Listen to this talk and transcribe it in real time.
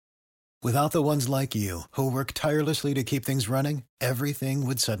Without the ones like you, who work tirelessly to keep things running, everything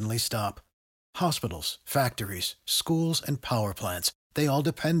would suddenly stop. Hospitals, factories, schools, and power plants, they all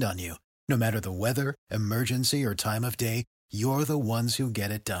depend on you. No matter the weather, emergency, or time of day, you're the ones who get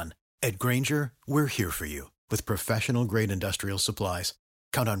it done. At Grainger, we're here for you with professional-grade industrial supplies.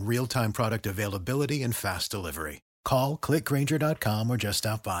 Count on real-time product availability and fast delivery. Call, clickgrainger.com, or just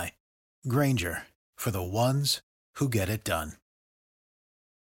stop by. Grainger, for the ones who get it done.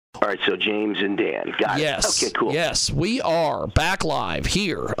 All right, so James and Dan. Got it. Yes. Okay, cool. Yes, we are back live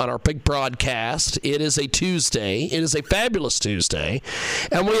here on our big broadcast. It is a Tuesday. It is a fabulous Tuesday.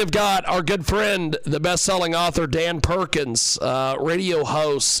 And we have got our good friend, the best-selling author, Dan Perkins, radio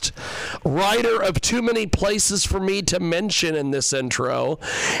host, writer of Too Many Places for Me to Mention in this intro.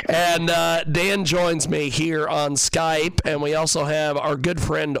 And Dan joins me here on Skype. And we also have our good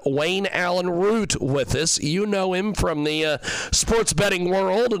friend, Wayne Allen Root, with us. You know him from the sports betting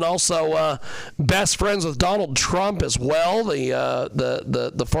world, and also best friends with Donald Trump as well,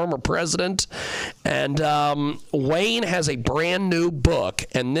 the former president. And Wayne has a brand new book,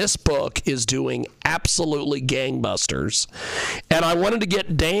 and this book is doing absolutely gangbusters. And I wanted to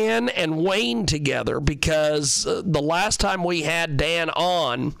get Dan and Wayne together because the last time we had Dan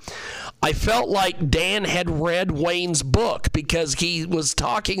on, I felt like Dan had read Wayne's book because he was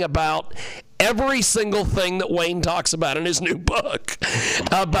talking about every single thing that Wayne talks about in his new book,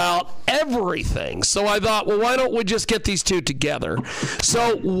 about everything. So I thought, well, why don't we just get these two together?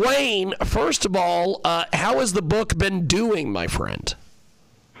 So, Wayne, first of all, how has the book been doing, my friend?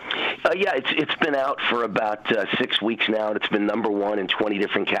 Yeah, it's been out for about 6 weeks now, and it's been number one in 20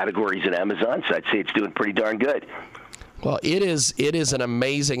 different categories at Amazon, so I'd say it's doing pretty darn good. Well, it is an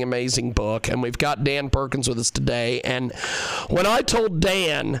amazing, amazing book, and we've got Dan Perkins with us today. And when I told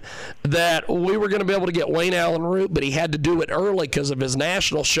Dan that we were going to be able to get Wayne Allen Root, but he had to do it early because of his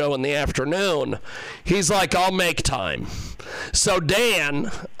national show in the afternoon, he's like, I'll make time. So, Dan,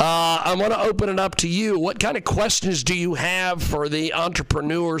 I want to open it up to you. What kind of questions do you have for the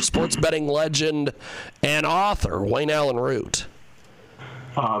entrepreneur, sports betting legend, and author, Wayne Allen Root?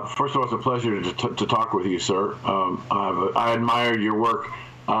 First of all, it's a pleasure to talk with you, sir. I admired your work.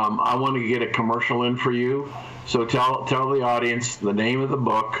 I want to get a commercial in for you. So tell the audience the name of the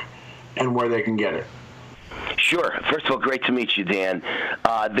book and where they can get it. Sure. First of all, great to meet you, Dan.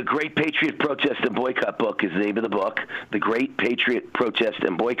 The Great Patriot Protest and Boycott Book is the name of the book, The Great Patriot Protest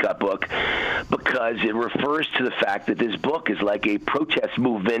and Boycott Book, because it refers to the fact that this book is like a protest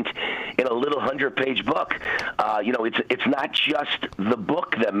movement in a little 100-page book. It's not just the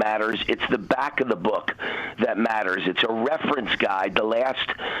book that matters, it's the back of the book that matters. It's a reference guide. The last,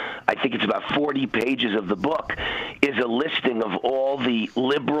 I think it's about 40 pages of the book, is a listing of all the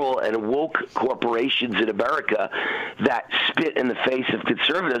liberal and woke corporations in America that spit in the face of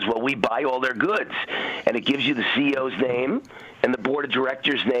conservatives. Well, we buy all their goods. And it gives you the CEO's name and the board of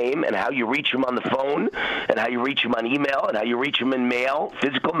directors' name and how you reach them on the phone and how you reach them on email and how you reach them in mail,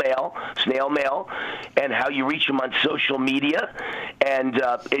 physical mail, snail mail, and how you reach them on social media. And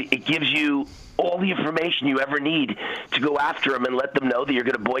it gives you all the information you ever need to go after them and let them know that you're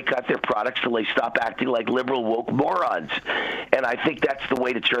going to boycott their products till they stop acting like liberal woke morons. And I think that's the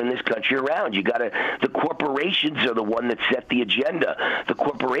way to turn this country around. The corporations are the one that set the agenda. The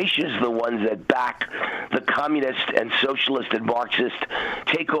corporations are the ones that back the communist and socialist and Marxist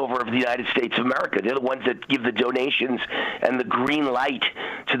takeover of the United States of America. They're the ones that give the donations and the green light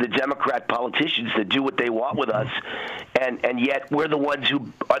to the Democrat politicians that do what they want with us. And yet we're the ones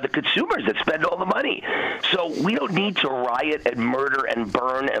who are the consumers that spend all the money. So we don't need to riot and murder and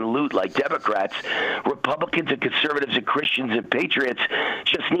burn and loot like Democrats. Republicans and conservatives and Christians and patriots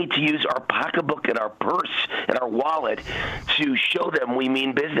just need to use our pocketbook and our purse and our wallet to show them we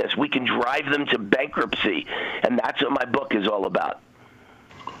mean business. We can drive them to bankruptcy, and that's what my book is all about.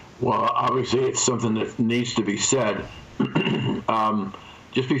 Well, obviously it's something that needs to be said.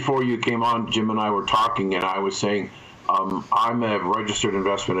 Just before you came on, Jim and I were talking, and I was saying I'm a registered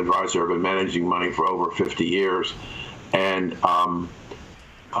investment advisor. I've been managing money for over 50 years. And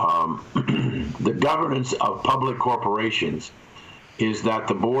the governance of public corporations is that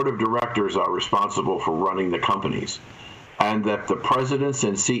the board of directors are responsible for running the companies, and that the presidents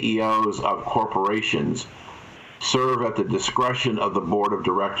and CEOs of corporations serve at the discretion of the board of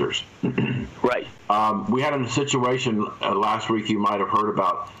directors. Right. We had a situation last week you might have heard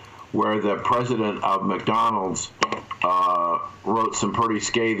about where the president of McDonald's wrote some pretty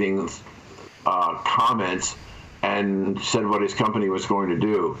scathing comments and said what his company was going to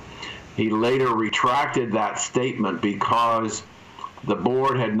do. He later retracted that statement because the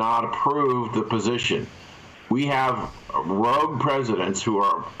board had not approved the position. We have rogue presidents who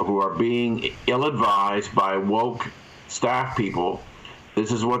are being ill-advised by woke staff people.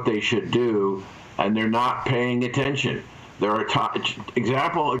 This is what they should do, and they're not paying attention. There are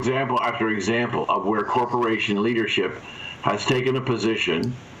example after example of where corporation leadership has taken a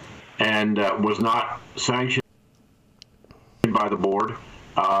position and was not sanctioned by the board,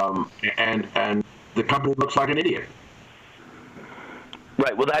 and the company looks like an idiot.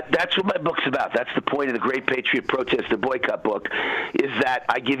 Right. Well, that's what my book's about. That's the point of the Great Patriot Protest and Boycott book, is that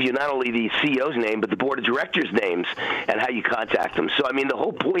I give you not only the CEO's name, but the board of directors' names and how you contact them. So, I mean, the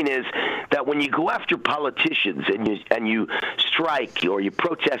whole point is that when you go after politicians and you strike or you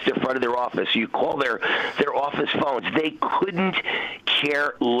protest in front of their office, you call their office phones, they couldn't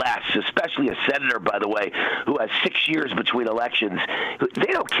care less, especially a senator, by the way, who has 6 years between elections.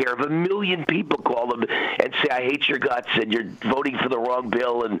 They don't care if 1 million people call them and say, I hate your guts and you're voting for the wrong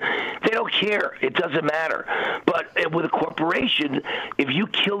bill, and they don't care. It doesn't matter. But with a corporation, if you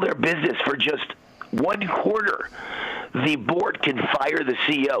kill their business for just 1 quarter, the board can fire the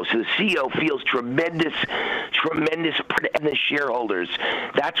CEO. So the CEO feels tremendous and the shareholders.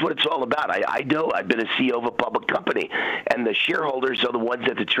 That's what it's all about. I know I've been a CEO of a public company, and the shareholders are the ones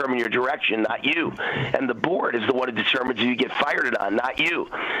that determine your direction, not you. And the board is the one who determines if you get fired or not, not you.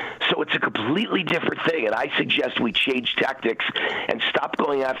 So it's a completely different thing, and I suggest we change tactics and stop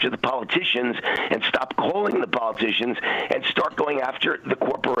going after the politicians and stop calling the politicians and start going after the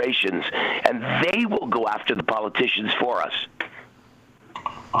corporations. And they will go after the politicians for us.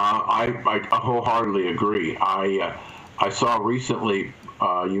 I wholeheartedly agree. I saw recently,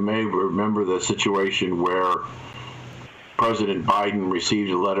 you may remember the situation where President Biden received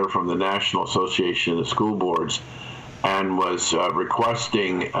a letter from the National Association of School Boards and was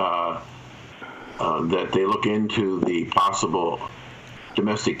requesting that they look into the possible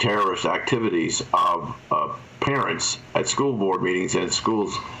domestic terrorist activities of parents at school board meetings and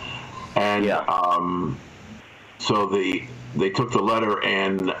schools. And so they took the letter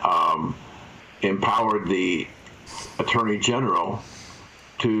and empowered the Attorney General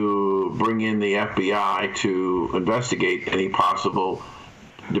to bring in the FBI to investigate any possible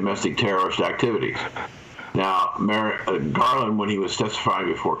domestic terrorist activities. Now, Garland, when he was testifying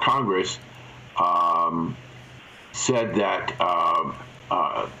before Congress, said that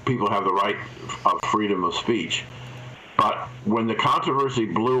people have the right of freedom of speech. But when the controversy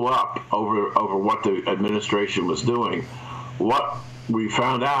blew up over what the administration was doing, what we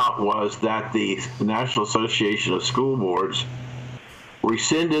found out was that the National Association of School Boards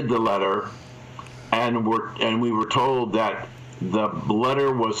rescinded the letter, and we were told that the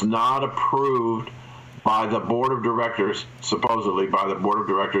letter was not approved by the board of directors, supposedly by the board of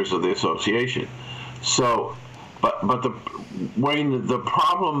directors of the association. So, but Wayne, the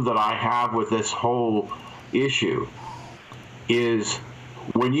problem that I have with this whole issue is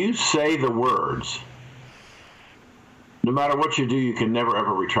when you say the words, no matter what you do, you can never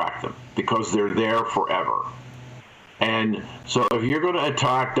ever retract them because they're there forever. And so if you're going to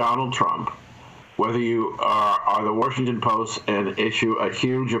attack Donald Trump, whether you are the Washington Post and issue a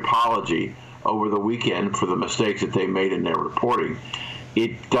huge apology over the weekend for the mistakes that they made in their reporting,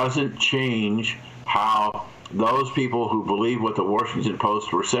 it doesn't change how those people who believe what the Washington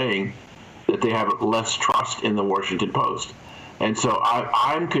Post were saying, that they have less trust in the Washington Post. And so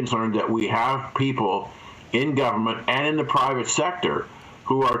I'm concerned that we have people in government and in the private sector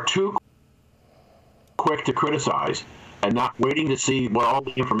who are too quick to criticize and not waiting to see what all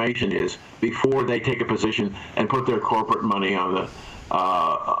the information is before they take a position and put their corporate money on the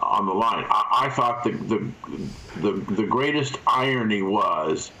line. I thought the greatest irony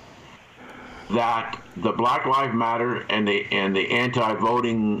was that the Black Lives Matter and the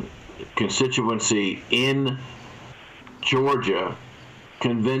anti-voting constituency in Georgia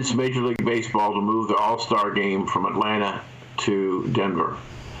convinced Major League Baseball to move the All-Star game from Atlanta to Denver.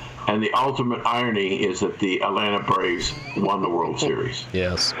 And the ultimate irony is that the Atlanta Braves won the World Series.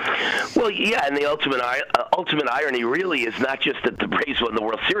 Yes. Well, yeah, and the ultimate irony really is not just that the Braves won the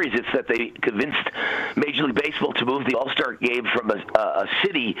World Series, it's that they convinced Major League Baseball to move the All-Star game from a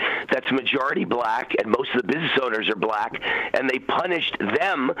city that's majority black, and most of the business owners are black, and they punished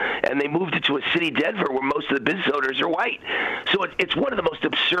them, and they moved it to a city, Denver, where most of the business owners are white. So it's one of the most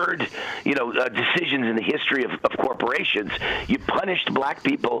absurd, decisions in the history of corporations. You punished black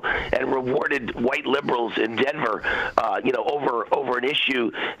people and rewarded white liberals in Denver, over an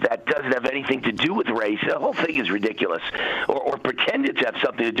issue that doesn't have anything to do with race. The whole thing is ridiculous, or pretended to have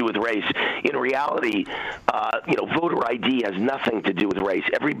something to do with race. In reality, voter ID has nothing to do with race.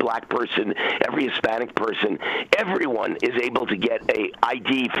 Every black person, every Hispanic person, everyone is able to get a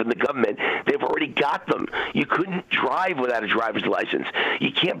ID from the government. They've already got them. You couldn't drive without a driver's license.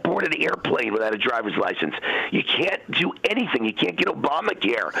 You can't board an airplane without a driver's license. You can't do anything. You can't get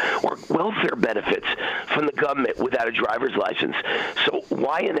Obamacare or welfare benefits from the government without a driver's license. So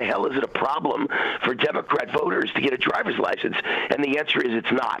why in the hell is it a problem for Democrat voters to get a driver's license? And the answer is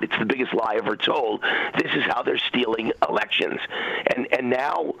it's not. It's the biggest lie ever told. This is how they're stealing elections. And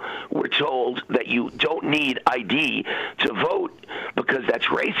now we're told that you don't need ID to vote because that's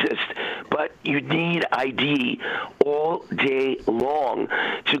racist, but you need ID all day long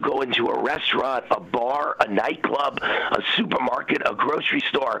to go into a restaurant, a bar, a nightclub, a supermarket, a grocery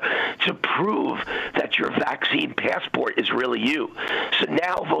store to prove that your vaccine passport is really you. So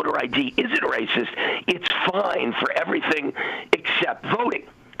now voter ID isn't racist. It's fine for everything except voting.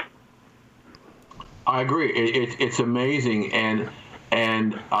 I agree. It's amazing, and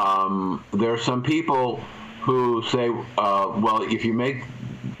there are some people who say, well, if you make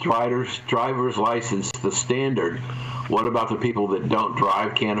driver's license the standard, what about the people that don't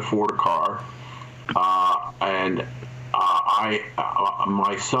drive, can't afford a car?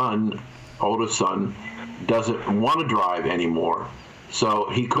 My son, oldest son, doesn't want to drive anymore. So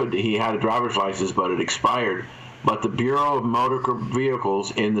he had a driver's license, but it expired. But the Bureau of Motor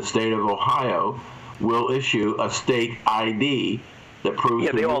Vehicles in the state of Ohio will issue a state ID that proves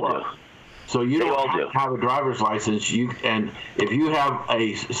who you are. So you don't have a driver's license. And if you have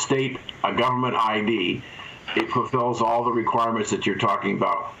a government ID, it fulfills all the requirements that you're talking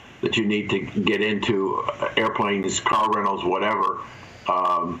about that you need to get into airplanes, car rentals, whatever.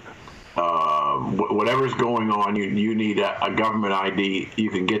 Whatever's going on, you need a government ID.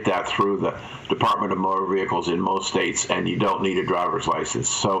 You can get that through the Department of Motor Vehicles in most states, and you don't need a driver's license.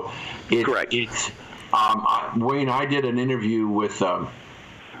 So it's Wayne, I did an interview with a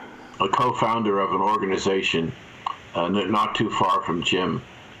co-founder of an organization not too far from Jim,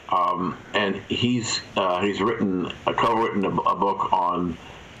 and he's co-written a book on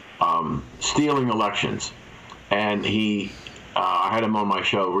stealing elections, and I had him on my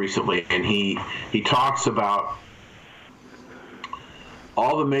show recently, and he talks about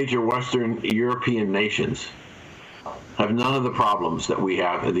all the major Western European nations have none of the problems that we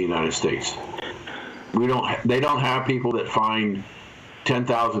have in the United States. They don't have people that find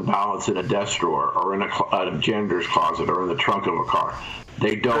 10,000 ballots in a desk drawer or in a janitor's closet or in the trunk of a car.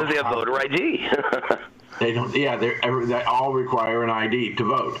 They don't. Because they have voter ID. They don't. Yeah, they all require an ID to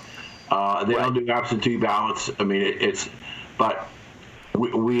vote. They don't do absentee ballots. I mean, but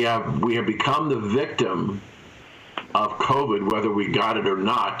we have become the victim of COVID, whether we got it or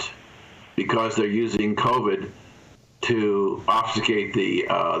not, because they're using COVID to obfuscate the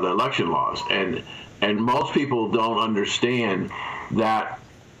election laws. And most people don't understand that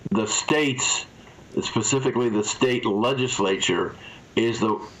the states, specifically the state legislature, is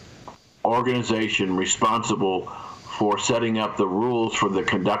the organization responsible for setting up the rules for the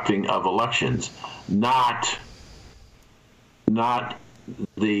conducting of elections, not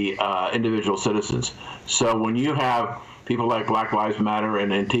the individual citizens. So when you have people like Black Lives Matter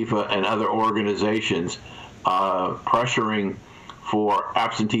and Antifa and other organizations pressuring for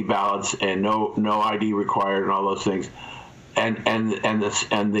absentee ballots and no ID required and all those things, and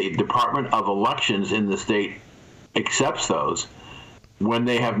the Department of Elections in the state accepts those, when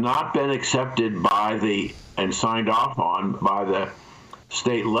they have not been accepted and signed off on by the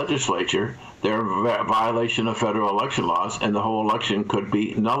state legislature, they're a violation of federal election laws, and the whole election could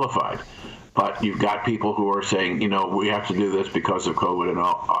be nullified. But you've got people who are saying, we have to do this because of COVID and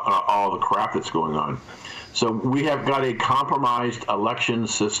all the crap that's going on. So we have got a compromised election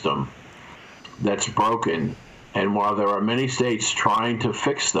system that's broken, and while there are many states trying to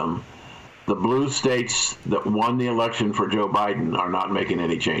fix them, the blue states that won the election for Joe Biden are not making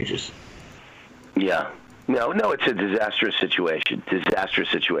any changes. Yeah. No, it's a disastrous situation.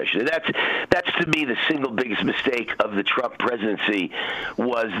 And that's to me the single biggest mistake of the Trump presidency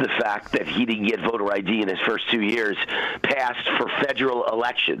was the fact that he didn't get voter ID in his first 2 years passed for federal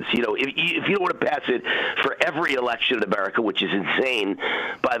elections. If you don't want to pass it for every election in America, which is insane,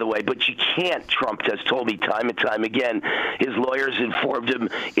 by the way, but you can't. Trump has told me time and time again. His lawyers informed him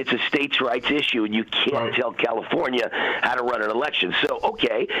it's a states' rights issue, and you can't tell California how to run an election. So,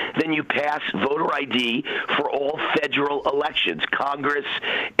 okay, then you pass voter ID for all federal elections, Congress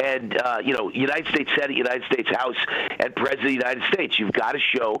and, United States Senate, United States House, and President of the United States. You've got to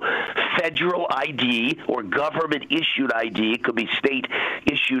show federal ID or government-issued ID. It could be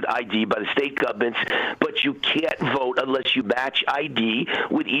state-issued ID by the state governments, but you can't vote unless you match ID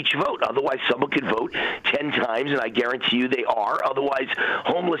with each vote. Otherwise, someone could vote 10 times, and I guarantee you they are. Otherwise,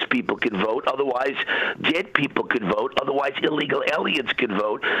 homeless people could vote. Otherwise, dead people could vote. Otherwise, illegal aliens could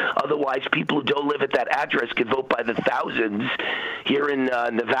vote. Otherwise, people who don't live at that address could vote by the thousands. Here in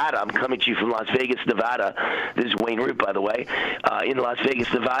Nevada, I'm coming to you from Las Vegas, Nevada. This is Wayne Root, by the way, in Las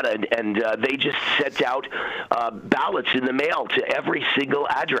Vegas, Nevada, and they just sent out ballots in the mail to every single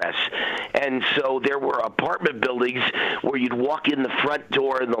address. And so there were apartment buildings where you'd walk in the front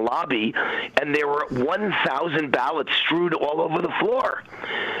door in the lobby, and there were 1,000 ballots strewed all over the floor.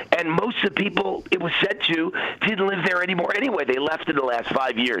 And most of the people it was sent to didn't live there anymore anyway. They left in the last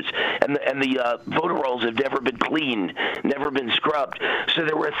 5 years. And the voter rolls have never been cleaned, never been scrubbed. So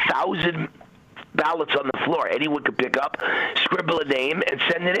there were 1,000 ballots on the floor. Anyone could pick up, scribble a name, and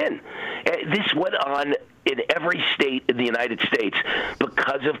send it in. This went on in every state in the United States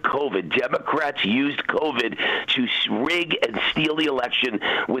because of COVID. Democrats used COVID to rig and steal the election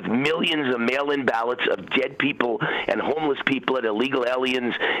with millions of mail-in ballots of dead people and homeless people and illegal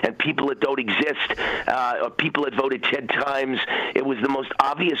aliens and people that don't exist, or people that voted 10 times. It was the most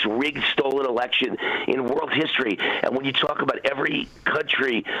obvious rigged, stolen election in world history. And when you talk about every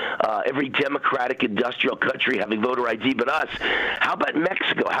country, every democratic industrial country having voter ID but us, how about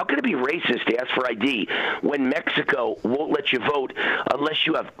Mexico? How can it be racist to ask for ID when Mexico won't let you vote unless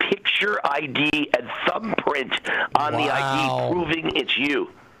you have picture ID and thumbprint on the ID proving it's you?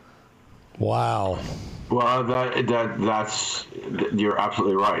 Wow. Well, that's you're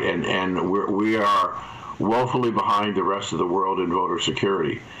absolutely right, and we are woefully behind the rest of the world in voter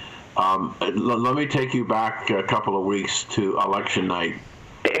security. Let me take you back a couple of weeks to election night.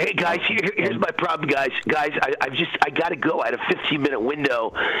 Hey guys, here's my problem, guys. I got to go. I had a 15-minute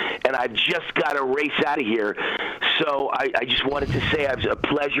window, and I've just got to race out of here. So I just wanted to say it was a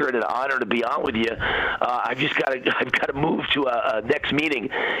pleasure and an honor to be on with you. I've got to move to a next meeting,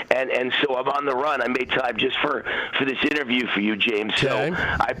 and so I'm on the run. I made time just for this interview for you, James. Okay. So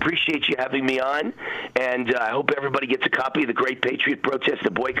I appreciate you having me on, and I hope everybody gets a copy of The Great Patriot Protest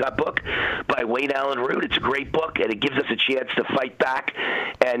and Boycott book by Wayne Allen Root. It's a great book, and it gives us a chance to fight back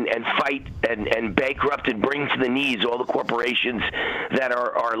and fight and bankrupt and bring to the knees all the corporations that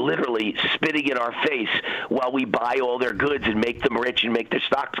are literally spitting in our face while we buy all their goods and make them rich and make their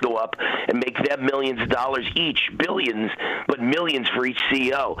stocks go up and make them millions of dollars each, billions, but millions for each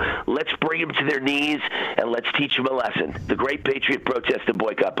CEO. Let's bring them to their knees and let's teach them a lesson. The Great Patriot Protest and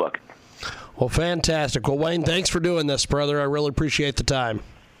Boycott book. Well, fantastic. Well, Wayne, thanks for doing this, brother. I really appreciate the time.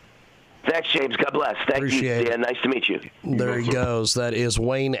 Thanks, James. God bless. Thank you, Dan. Nice to meet you. There he goes. That is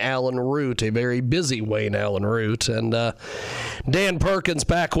Wayne Allen Root, a very busy Wayne Allen Root. And Dan Perkins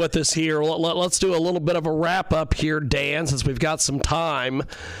back with us here. Let's do a little bit of a wrap-up here, Dan, since we've got some time.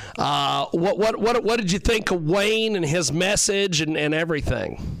 What did you think of Wayne and his message and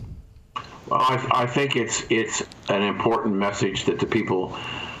everything? Well, I think it's an important message that the people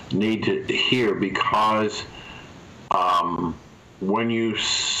need to hear because when you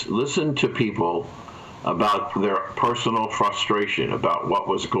listen to people about their personal frustration about what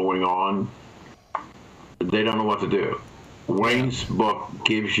was going on, they don't know what to do. Wayne's book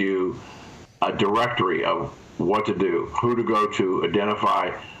gives you a directory of what to do, who to go to, identify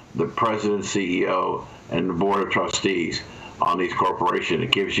the president, CEO, and the board of trustees on these corporations.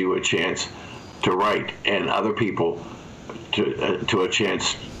 It gives you a chance to write, and other people to a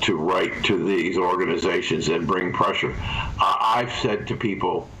chance to write to these organizations and bring pressure. I've said to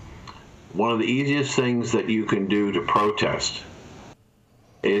people, one of the easiest things that you can do to protest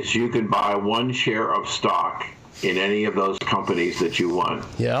is you can buy one share of stock in any of those companies that you want.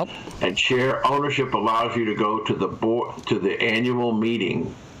 Yep. And share ownership allows you to go to the board, to the annual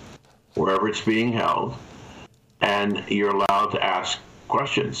meeting, wherever it's being held, and you're allowed to ask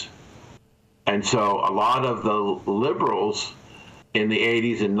questions. And so a lot of the liberals in the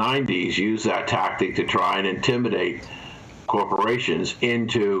 80s and 90s used that tactic to try and intimidate corporations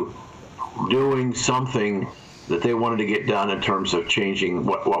into doing something that they wanted to get done in terms of changing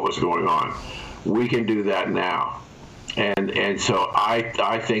what was going on. We can do that now. And so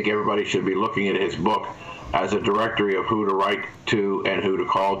I think everybody should be looking at his book as a directory of who to write to and who to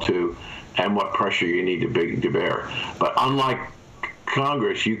call to and what pressure you need to bear. But unlike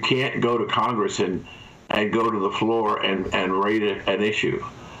Congress, you can't go to Congress and go to the floor and rate an issue.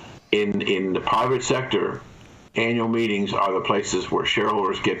 In the private sector, annual meetings are the places where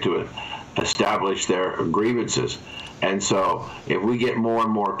shareholders get to establish their grievances. And so if we get more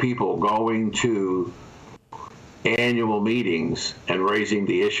and more people going to annual meetings and raising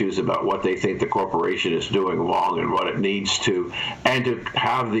the issues about what they think the corporation is doing wrong and what it needs to, and to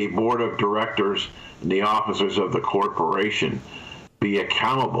have the board of directors and the officers of the corporation be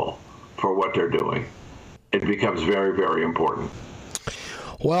accountable for what they're doing, it becomes very, very important.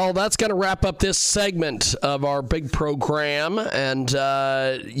 Well, that's going to wrap up this segment of our big program, and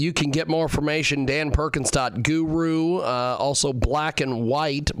you can get more information, danperkins.guru, also Black and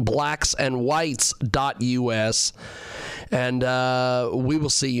White, blacksandwhites.us, and we will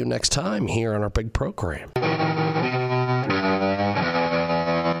see you next time here on our big program. Welcome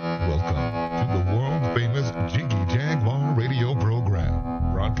to the world-famous Jiggy Jaguar radio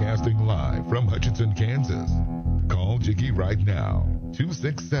program, broadcasting live from Hutchinson, Kansas. Call Jiggy right now.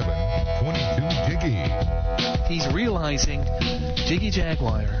 267-22-JIGGY. He's realizing Jiggy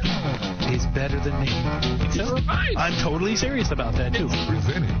Jaguar is better than me. Right. I'm totally serious about that, too.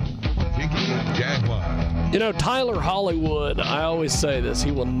 Presenting Jiggy Jaguar. You know, Tyler Hollywood, I always say this,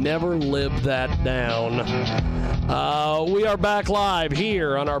 he will never live that down. We are back live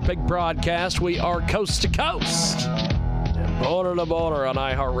here on our big broadcast. We are coast to coast and border to border on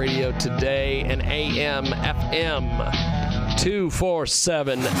iHeartRadio today and AM, FM.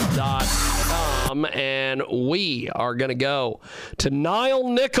 247.com, and we are going to go to Niall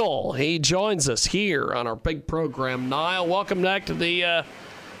Nickel. He joins us here on our big program. Niall, welcome back to the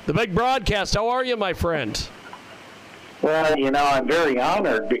big broadcast. How are you, my friend? Well, you know, I'm very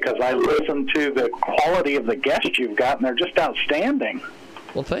honored because I listen to the quality of the guests you've got, and they're just outstanding.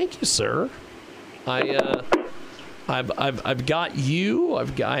 Well, thank you, sir. I've got you.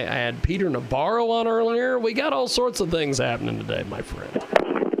 I had Peter Navarro on earlier. We got all sorts of things happening today, my friend.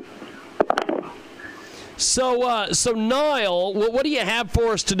 So Niall, what do you have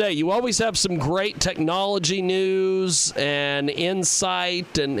for us today? You always have some great technology news and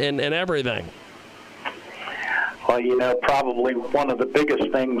insight and everything. Well, you know, probably one of the biggest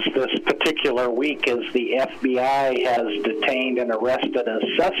things this particular week is the FBI has detained and arrested a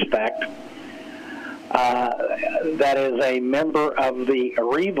suspect that is a member of the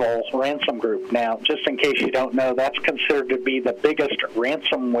Arrival ransom group. Now, just in case you don't know, that's considered to be the biggest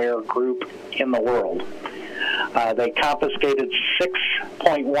ransomware group in the world. They confiscated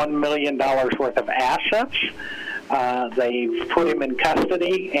 $6.1 million worth of assets. They've put him in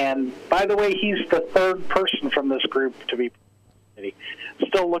custody, and by the way, he's the third person from this group to be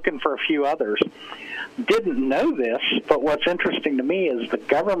still looking for a few others. Didn't know this, but what's interesting to me is the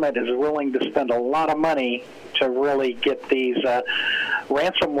government is willing to spend a lot of money to really get these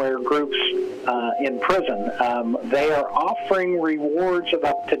ransomware groups in prison. They are offering rewards of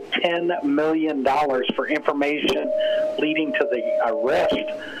up to $10 million for information leading to the arrest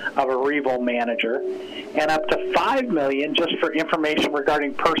of a Revo manager, and up to $5 million just for information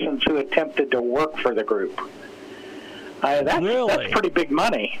regarding persons who attempted to work for the group. That's pretty big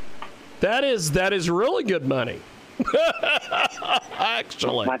money. That is really good money.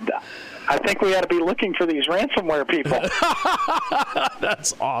 Actually. I think we ought to be looking for these ransomware people.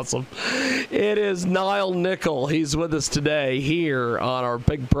 That's awesome. It is Niall Nickel. He's with us today here on our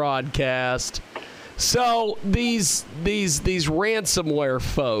big broadcast. So these ransomware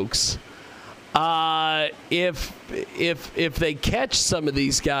folks, if they catch some of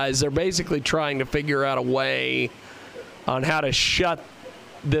these guys, they're basically trying to figure out a way on how to shut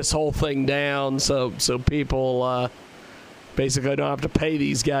this whole thing down so people basically don't have to pay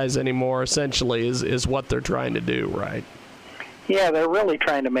these guys anymore, essentially, is what they're trying to do, right? Yeah, they're really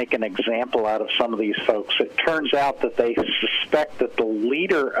trying to make an example out of some of these folks. It turns out that they suspect that the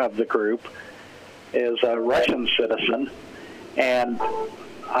leader of the group is a Russian citizen, and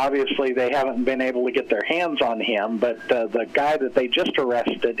obviously they haven't been able to get their hands on him, but the guy that they just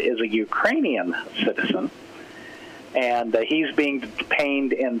arrested is a Ukrainian citizen. And he's being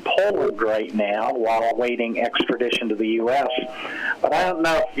detained in Poland right now while awaiting extradition to the U.S. But I don't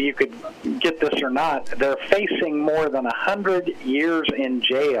know if you could get this or not. They're facing more than 100 years in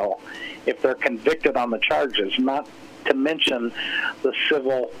jail if they're convicted on the charges, not to mention the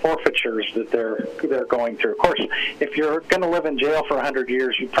civil forfeitures that they're going through. Of course, if you're going to live in jail for 100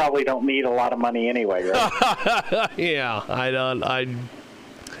 years, you probably don't need a lot of money anyway, right? Yeah,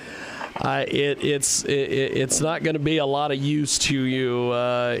 it's not going to be a lot of use to you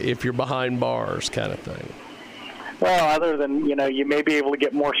if you're behind bars, kind of thing. Well, other than, you may be able to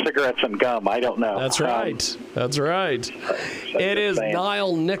get more cigarettes and gum. I don't know. That's right. That's right. It is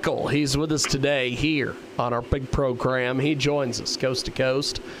Niall Nickel. He's with us today here on our big program. He joins us coast to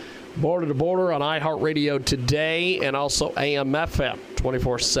coast. Border to Border on iHeartRadio today and also AMFM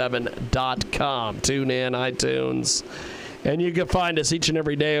 247.com. Tune in, iTunes. And you can find us each and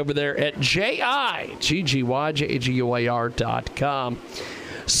every day over there at JIGGYJAGUAR.com.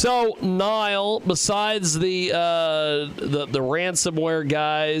 So, Niall, besides the ransomware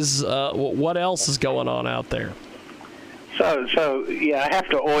guys, what else is going on out there? So yeah, I have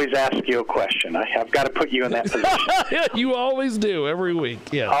to always ask you a question. I've got to put you in that position. You always do, every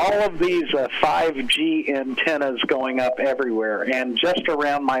week. Yeah. All of these 5G antennas going up everywhere, and just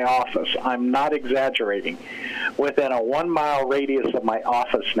around my office, I'm not exaggerating. Within a 1 mile radius of my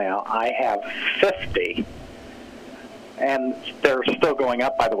office now, I have 50, and they're still going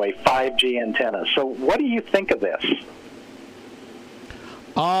up, by the way, 5G antennas. So what do you think of this?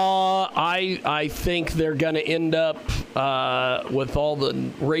 I think they're going to end up with all the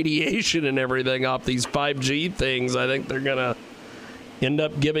radiation and everything off these 5G things. I think they're going to end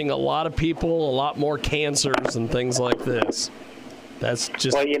up giving a lot of people a lot more cancers and things like this. That's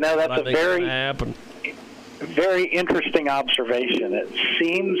just that's a very happen. Very interesting observation. It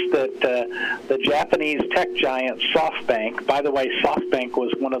seems that the Japanese tech giant SoftBank, by the way, SoftBank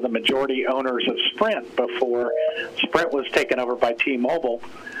was one of the majority owners of Sprint before Sprint was taken over by T-Mobile,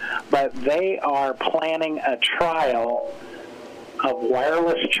 but they are planning a trial of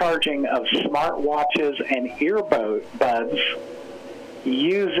wireless charging of smartwatches and earbuds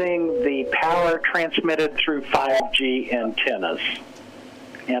using the power transmitted through 5G antennas.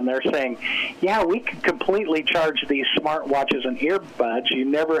 And they're saying, yeah, we can completely charge these smartwatches and earbuds. You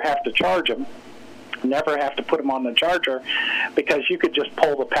never have to charge them, never have to put them on the charger, because you could just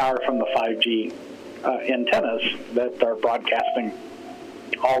pull the power from the 5G antennas that are broadcasting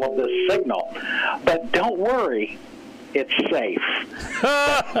all of this signal. But don't worry, it's safe.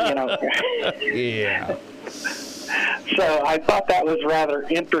 Yeah. So I thought that was rather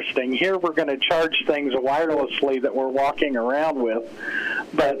interesting. Here we're going to charge things wirelessly that we're walking around with,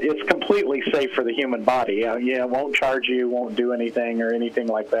 but it's completely safe for the human body. It won't charge you, won't do anything or anything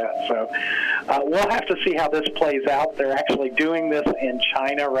like that. So we'll have to see how this plays out. They're actually doing this in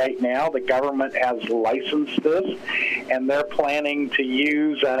China right now. The government has licensed this, and they're planning to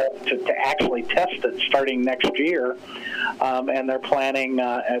use to actually test it starting next year. And they're planning,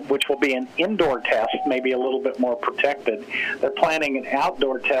 which will be an indoor test, maybe a little bit more protected. They're planning an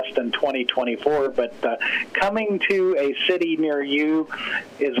outdoor test in 2024, but coming to a city near you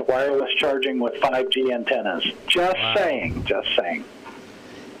is wireless charging with 5G antennas. Just saying.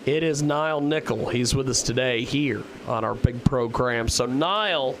 It is Niall Nickel. He's with us today here on our big program. So,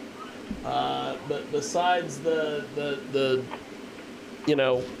 Niall, besides the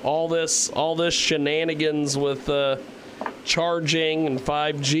all this shenanigans with charging and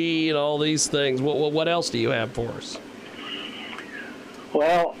 5G and all these things, what else do you have for us?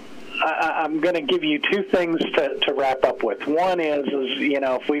 Well, I'm going to give you two things to wrap up with. One is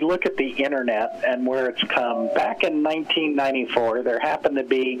if we look at the internet and where it's come, back in 1994, there happened to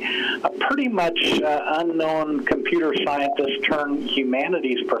be a pretty much unknown computer scientist turned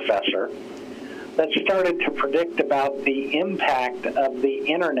humanities professor that started to predict about the impact of the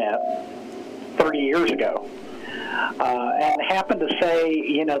internet 30 years ago. And happened to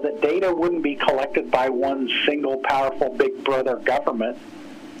say, that data wouldn't be collected by one single powerful big brother government,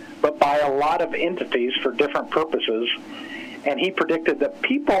 but by a lot of entities for different purposes. And he predicted that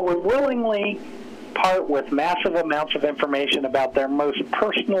people would willingly part with massive amounts of information about their most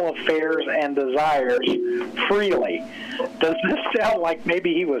personal affairs and desires freely. Does this sound like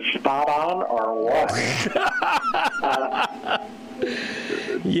maybe he was spot on or what?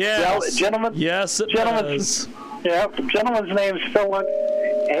 Yes. Gentlemen, yes, it does. Yeah, the gentleman's name is Philip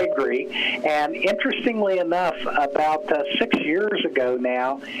Agri, and interestingly enough, about 6 years ago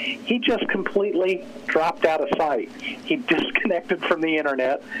now, he just completely dropped out of sight. He disconnected from the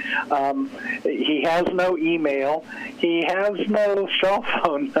internet. He has no email. He has no cell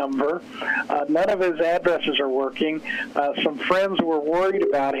phone number. None of his addresses are working. Some friends were worried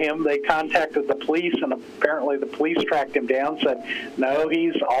about him. They contacted the police, and apparently the police tracked him down, said, no,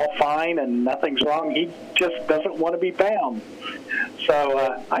 he's all fine and nothing's wrong. He just doesn't want to be bound. So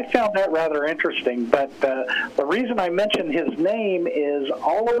I found that rather interesting. But the reason I mention his name is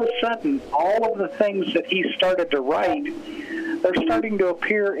all of a sudden, all of the things that he started to write, they're starting to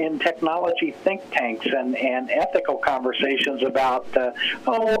appear in technology think tanks and ethical conversations about,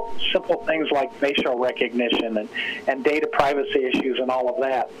 simple things like facial recognition and data privacy issues and all of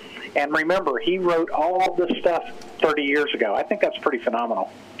that. And remember, he wrote all of this stuff 30 years ago. I think that's pretty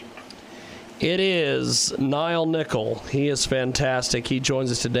phenomenal. It is Niall Nickel. He is fantastic. He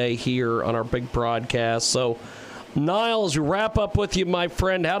joins us today here on our big broadcast. So Niall, as we wrap up with you, my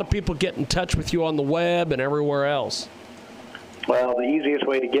friend, how do people get in touch with you on the web and everywhere else? Well, the easiest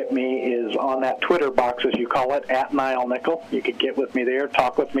way to get me is on that Twitter box, as you call it, at Niall Nickel. You could get with me there,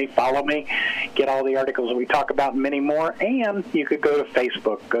 talk with me, follow me, get all the articles that we talk about and many more. And you could go to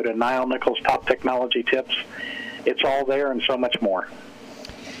Facebook, go to Niall Nickel's Top Technology Tips. It's all there and so much more.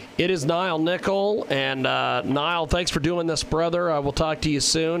 It is Niall Nickel. And Niall, thanks for doing this, brother. I will talk to you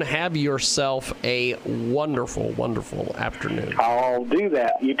soon. Have yourself a wonderful, wonderful afternoon. I'll do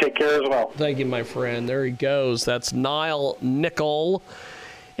that. You take care as well. Thank you, my friend. There he goes. That's Niall Nickel.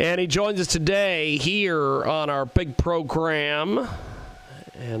 And he joins us today here on our big program.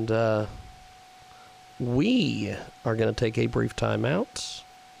 And we are going to take a brief time out.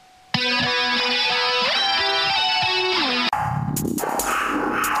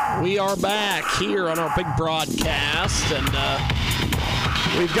 We are back here on our big broadcast, and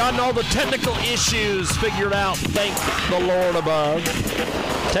we've gotten all the technical issues figured out, thank the Lord above.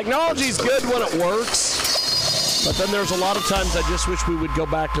 Technology's good when it works, but then there's a lot of times I just wish we would go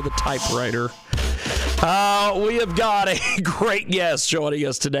back to the typewriter. We have got a great guest joining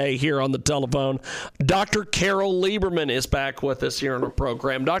us today here on the telephone. Dr. Carol Lieberman is back with us here on our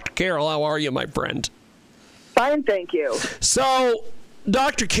program. Dr. Carol, how are you, my friend? Fine, thank you. So,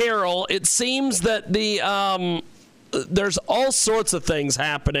 Dr. Carol, it seems that there's all sorts of things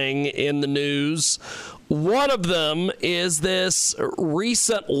happening in the news. One of them is this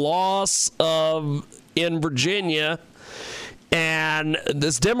recent loss in Virginia, and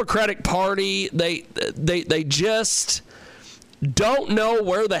this Democratic Party, they just don't know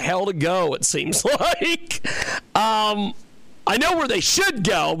where the hell to go, it seems like. I know where they should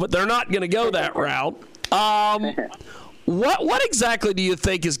go, but they're not going to go that route. What exactly do you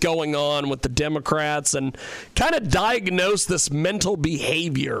think is going on with the Democrats, and kind of diagnose this mental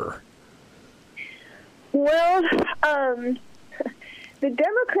behavior? Well, the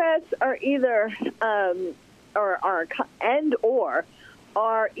Democrats are either are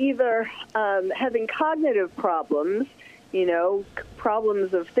either having cognitive problems,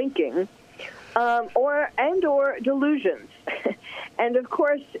 problems of thinking, or delusions, and of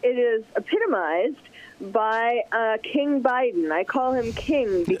course it is epitomized by King Biden. I call him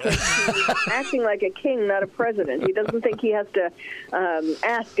King because he's acting like a king, not a president. He doesn't think he has to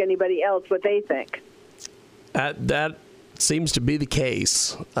ask anybody else what they think. That seems to be the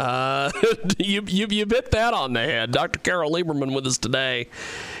case. You hit that on the head. Dr. Carol Lieberman with us today.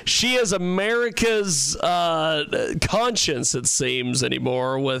 She is America's conscience, it seems,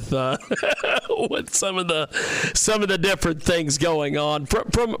 anymore with with some of the different things going on.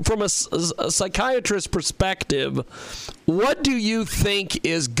 From a psychiatrist perspective, what do you think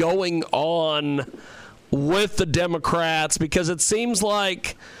is going on with the Democrats? Because it seems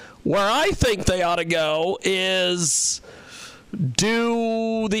like where I think they ought to go is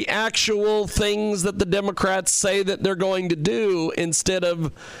do the actual things that the Democrats say that they're going to do instead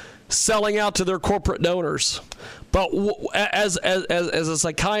of selling out to their corporate donors. But as a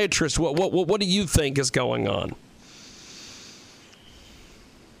psychiatrist, what do you think is going on?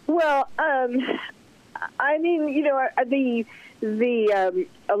 Well, I mean, the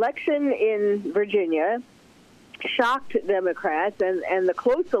election in Virginia shocked Democrats, and the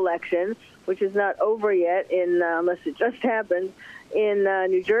close election, which is not over yet, unless it just happened, in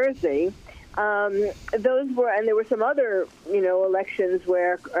New Jersey. Those were, and there were some other, elections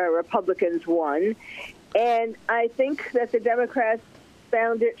where Republicans won, and I think that the Democrats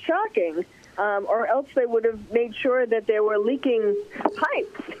found it shocking, or else they would have made sure that there were leaking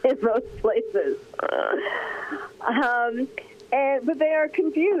pipes in those places. But they are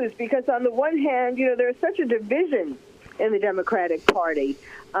confused because, on the one hand, there's such a division in the Democratic Party.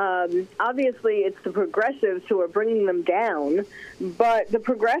 Obviously, it's the progressives who are bringing them down, but the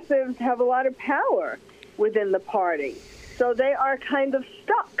progressives have a lot of power within the party. So they are kind of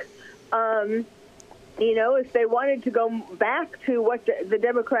stuck. If they wanted to go back to what the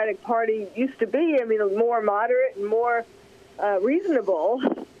Democratic Party used to be, more moderate and more reasonable,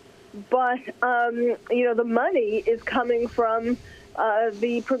 but, the money is coming from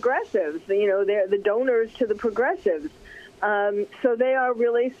the progressives, they're the donors to the progressives. So they are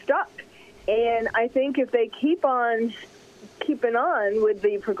really stuck. And I think if they keep on keeping on with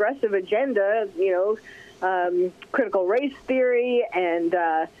the progressive agenda, critical race theory and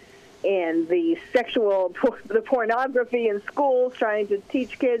the pornography in schools, trying to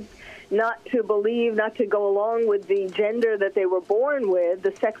teach kids not to believe, not to go along with the gender that they were born with,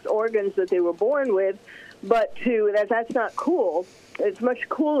 the sex organs that they were born with, but that's not cool. It's much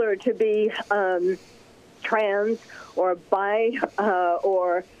cooler to be trans or bi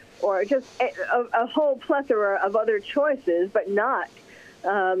or just a whole plethora of other choices, but not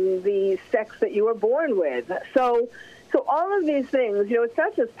the sex that you were born with. So all of these things, it's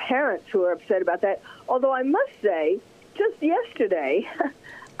not just parents who are upset about that. Although I must say, just yesterday,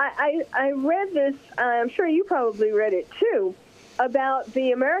 I read this, I'm sure you probably read it too, about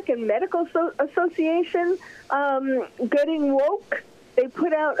the American Medical Association getting woke. They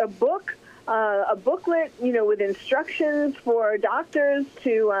put out a booklet, with instructions for doctors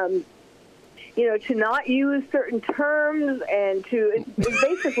to not use certain terms, and it's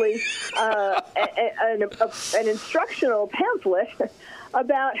basically an instructional pamphlet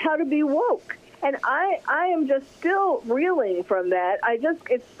about how to be woke. And I am just still reeling from that.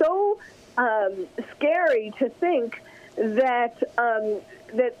 It's so scary to think that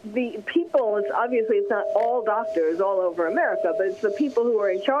that the people, it's not all doctors all over America, but it's the people who are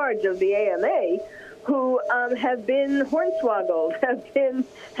in charge of the AMA who have been hornswoggled,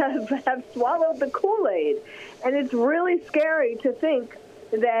 have swallowed the Kool-Aid. And it's really scary to think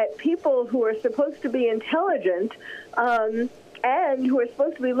that people who are supposed to be intelligent and who are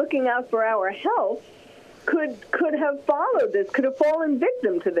supposed to be looking out for our health could have followed this, could have fallen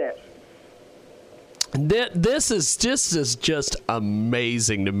victim to this. This is just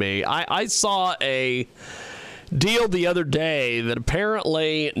amazing to me. I saw a deal the other day that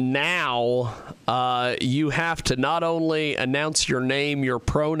apparently now you have to not only announce your name, your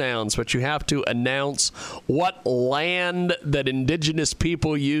pronouns, but you have to announce what land that indigenous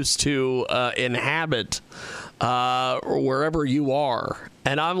people used to inhabit wherever you are.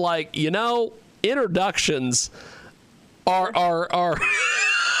 And I'm like, introductions are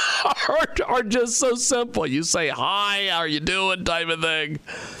just so simple. You say, hi, how are you doing, type of thing.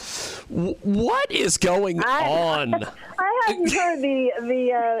 What is going on? I hadn't heard the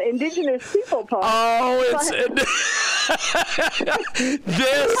indigenous people part. Oh, this How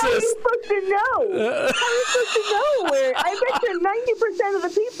is... are you supposed to know? How are you supposed to know where? I bet you 90% of the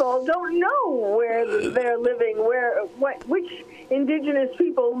people don't know where they're living, which indigenous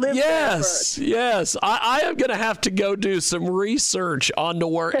people live there first. Yes. I am going to have to go do some research onto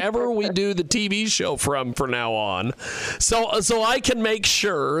wherever we do the TV show from now on, so I can make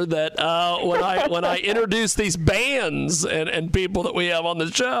sure that when I introduce these bands and people that we have on the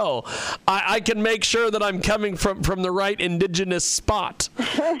show, I can make sure that I'm coming from the right indigenous spot.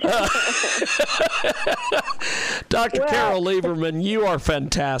 Dr. Carol Lieberman, you are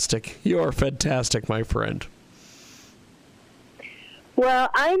fantastic. You are fantastic, my friend. Well,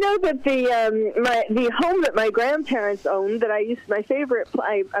 I know that the home that my grandparents owned, that I used, my favorite.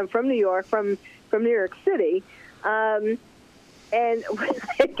 I'm from New York, from New York City, and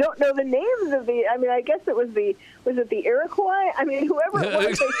I don't know the names of the. I mean, I guess it was the Iroquois? I mean, whoever it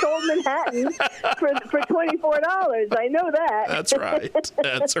was, they sold Manhattan for $24. I know that. That's right.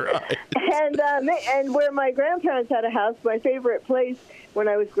 That's right. And where my grandparents had a house, my favorite place when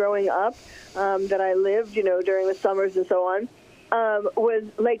I was growing up, that I lived, during the summers and so on. Was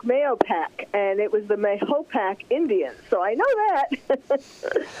Lake Mahopac, and it was the Mahopac Indians. So I know that.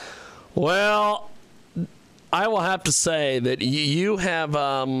 Well, I will have to say that you have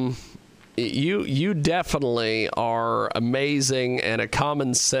you definitely are amazing and a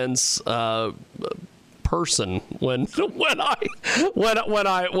common sense person when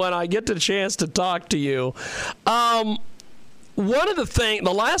I get the chance to talk to you. One of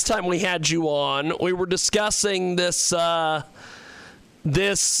the last time we had you on, we were discussing this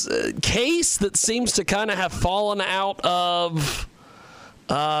case that seems to kind of have fallen out of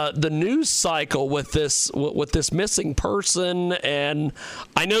the news cycle with this missing person, and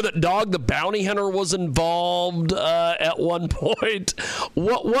I know that Dog the Bounty Hunter was involved at one point.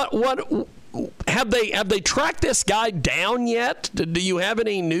 What have they tracked this guy down yet? Do you have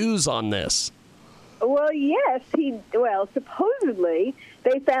any news on this? Well, yes. Supposedly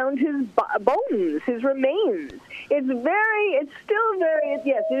they found his bones, his remains. Yes,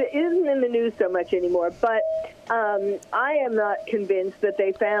 it isn't in the news so much anymore, but I am not convinced that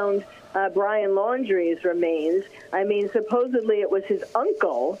they found Brian Laundrie's remains. I mean, supposedly it was his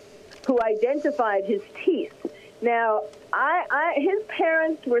uncle who identified his teeth. Now, his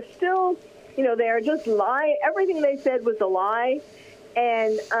parents were still, they are just lying. Everything they said was a lie.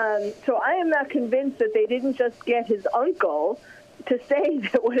 And so I am not convinced that they didn't just get his uncle to say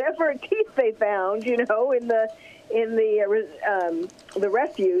that whatever teeth they found, in the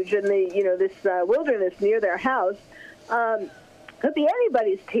refuge in this wilderness near their house, could be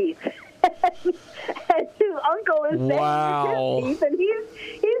anybody's teeth. And his uncle is saying his teeth, and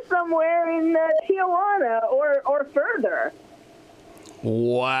he's somewhere in Tijuana or further.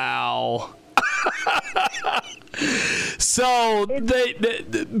 Wow. So they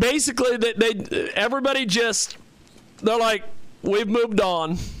basically everybody just they're like, we've moved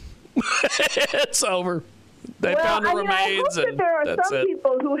on. It's over. They found the remains. I hope that there are some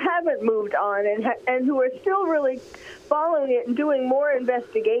people who haven't moved on and who are still really following it and doing more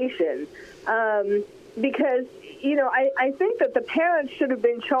investigation. Because, I think that the parents should have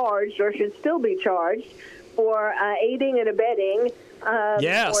been charged or should still be charged for aiding and abetting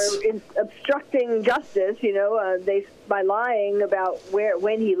yes. or obstructing justice, by lying about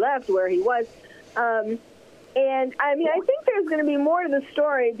when he left, where he was. And, I think there's going to be more to the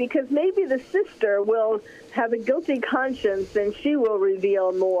story because maybe the sister will have a guilty conscience and she will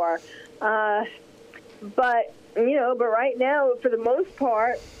reveal more. But right now, for the most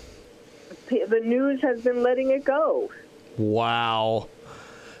part, the news has been letting it go. Wow.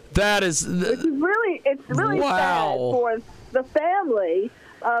 That is... It's really sad for the family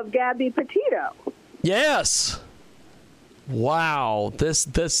of Gabby Petito. Yes. Wow. This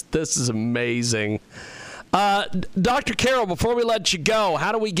is amazing. Dr. Carol, before we let you go,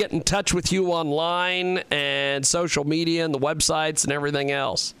 how do we get in touch with you online and social media and the websites and everything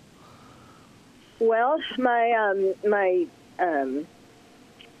else? Well, my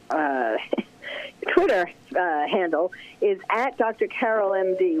Twitter handle is at Dr. Carol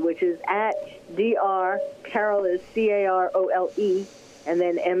MD, which is at Dr. Carol is CAROLE and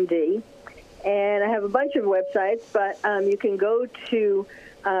then MD. And I have a bunch of websites, but you can go to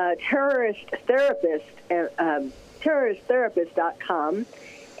terroristtherapist.com,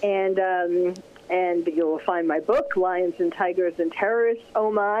 and you'll find my book, Lions and Tigers and Terrorists,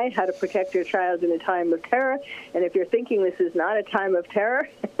 Oh My, How to Protect Your Child in a Time of Terror. And if you're thinking this is not a time of terror,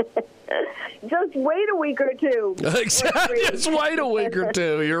 just wait a week or two. Exactly. Just wait a week or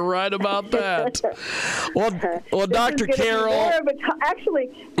two. You're right about that. Well, Dr. Carol.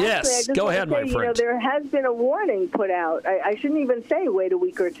 Actually, yes, go ahead, my friend. There has been a warning put out. I shouldn't even say wait a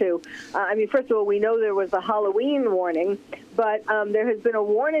week or two. First of all, we know there was a Halloween warning, but there has been a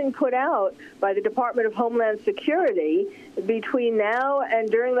warning put out by the Department of Homeland Security between now and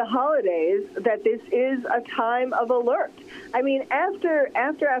during the holidays that this is a time of alert. After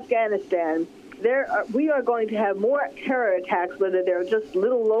Afghanistan, we are going to have more terror attacks, whether they're just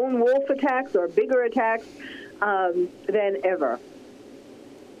little lone wolf attacks or bigger attacks, than ever.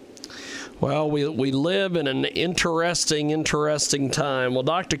 Well, we live in an interesting time. Well,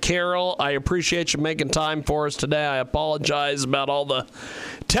 Dr. Carol, I appreciate you making time for us today. I apologize about all the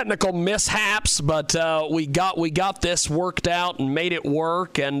technical mishaps, but we got this worked out and made it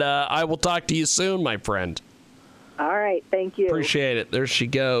work, and I will talk to you soon, my friend. All right, thank you. Appreciate it. There she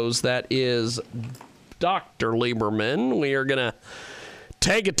goes. That is Dr. Lieberman. We are going to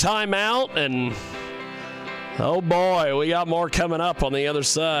take a time out, and oh boy, we got more coming up on the other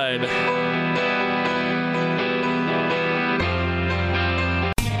side.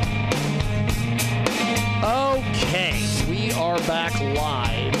 Okay, we are back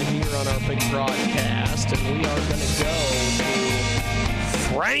live here on our big broadcast, and we are going to go to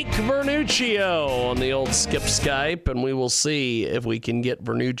Frank Vernuccio on the old Skip Skype, and we will see if we can get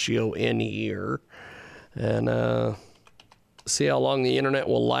Vernuccio in here and see how long the internet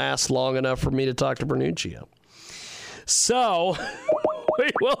will last long enough for me to talk to Vernuccio. So we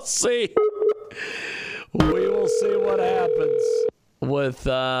will see. We will see what happens with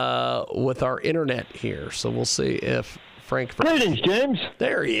our internet here. So we'll see if Frank. Greetings, James.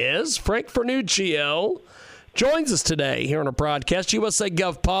 There he is, Frank Vernuccio. Joins us today here on our broadcast, USA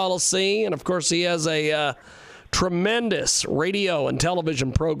Gov Policy, and of course he has a tremendous radio and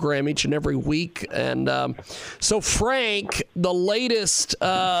television program each and every week. And so, Frank, the latest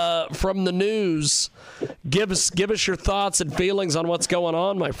from the news, give us your thoughts and feelings on what's going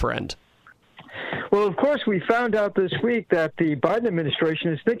on, my friend. Well, of course, we found out this week that the Biden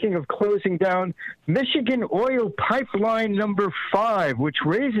administration is thinking of closing down Michigan Oil Pipeline number 5, which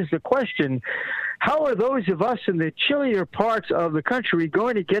raises the question, how are those of us in the chillier parts of the country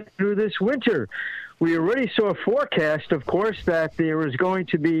going to get through this winter? We already saw a forecast, of course, that there is going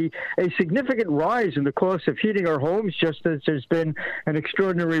to be a significant rise in the cost of heating our homes, just as there's been an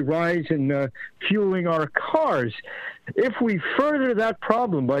extraordinary rise in fueling our cars. If we further that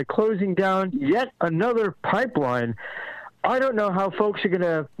problem by closing down yet another pipeline, I don't know how folks are going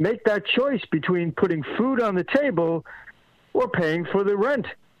to make that choice between putting food on the table or paying for the rent.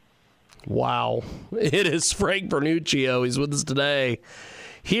 Wow. It is Frank Vernuccio. He's with us today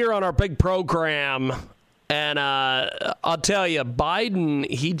here on our big program. And I'll tell you, Biden,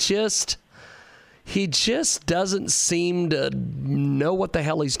 he just doesn't seem to know what the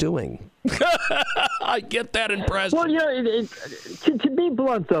hell he's doing. I get that impression. Well, to be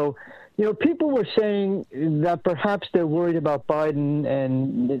blunt, though, people were saying that perhaps they're worried about Biden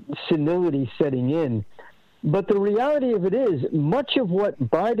and senility setting in. But the reality of it is, much of what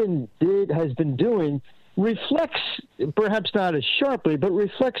Biden has been doing reflects, perhaps not as sharply, but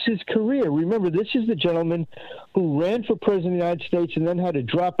reflects his career. Remember, this is the gentleman who ran for president of the United States and then had to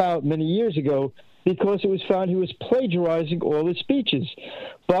drop out many years ago because it was found he was plagiarizing all his speeches.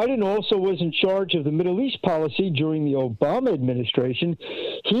 Biden also was in charge of the Middle East policy during the Obama administration.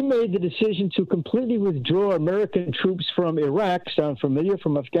 He made the decision to completely withdraw American troops from Iraq, sound familiar,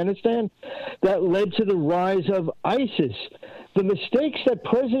 from Afghanistan? That led to the rise of ISIS. The mistakes that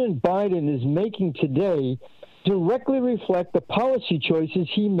President Biden is making today directly reflect the policy choices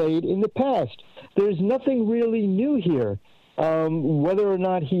he made in the past. There's nothing really new here. Whether or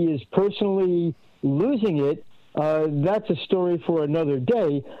not he is personally losing it, that's a story for another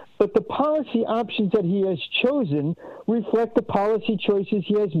day. But the policy options that he has chosen reflect the policy choices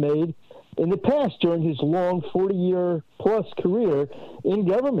he has made in the past during his long 40-year-plus career in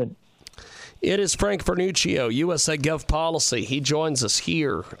government. It is Frank Vernuccio, USA Gov Policy. He joins us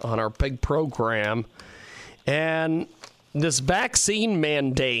here on our big program. And this vaccine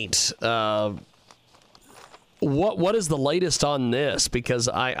mandate, what is the latest on this? Because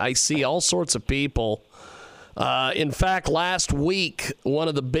I see all sorts of people. In fact, last week, one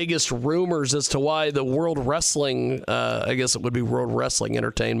of the biggest rumors as to why the World Wrestling, I guess it would be World Wrestling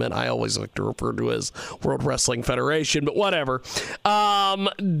Entertainment. I always like to refer to it as World Wrestling Federation, but whatever.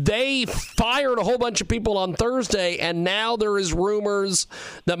 They fired a whole bunch of people on Thursday, and now there is rumors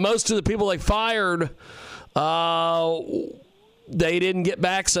that most of the people they fired, they didn't get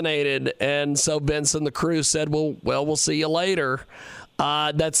vaccinated. And so Vince and the crew said, well, we'll see you later.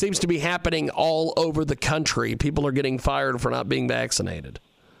 That seems to be happening all over the country. People are getting fired for not being vaccinated.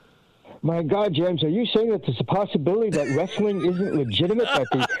 My God, James, are you saying that there's a possibility that wrestling isn't legitimate,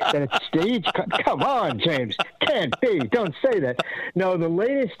 that it's staged? Come on, James. Can't be. Don't say that. No, the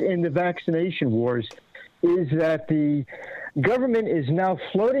latest in the vaccination wars is that the government is now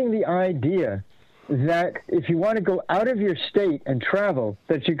floating the idea that if you want to go out of your state and travel,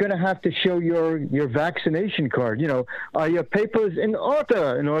 that you're going to have to show your vaccination card. Are your papers in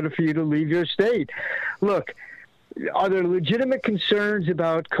order for you to leave your state? Look, are there legitimate concerns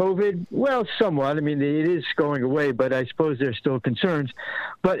about COVID? Well, somewhat. I mean, it is going away, but I suppose there's still concerns.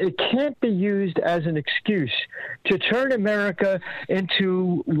 But it can't be used as an excuse to turn America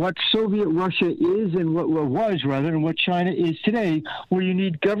into what Soviet Russia is and what China is today, where you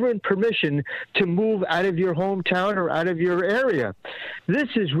need government permission to move out of your hometown or out of your area. This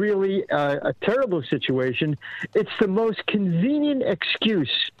is really a terrible situation. It's the most convenient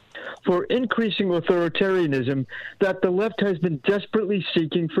excuse for increasing authoritarianism that the left has been desperately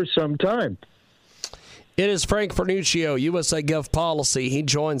seeking for some time. It is Frank Vernuccio, USA Gov Policy. He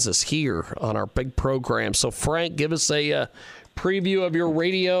joins us here on our big program. So, Frank, give us a preview of your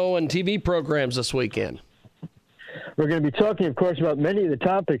radio and TV programs this weekend. We're going to be talking, of course, about many of the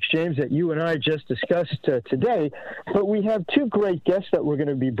topics, James, that you and I just discussed today. But we have two great guests that we're going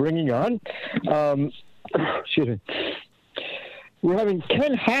to be bringing on. Excuse me. We're having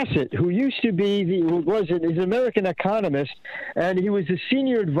Ken Hassett, who used to be he's an American economist, and he was the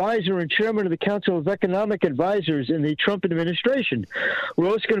senior advisor and chairman of the Council of Economic Advisors in the Trump administration. We're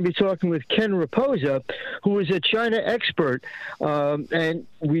also going to be talking with Ken Raposa, who is a China expert, and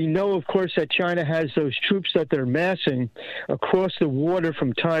we know, of course, that China has those troops that they're massing across the water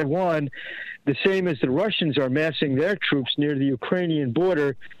from Taiwan, the same as the Russians are massing their troops near the Ukrainian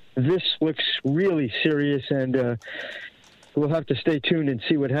border. This looks really serious, and we'll have to stay tuned and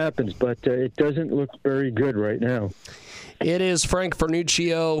see what happens, but it doesn't look very good right now. It is Frank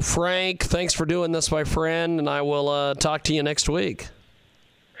Vernuccio. Frank, thanks for doing this, my friend, and I will talk to you next week.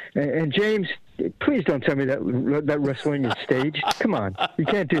 And James, please don't tell me that wrestling is staged. Come on, you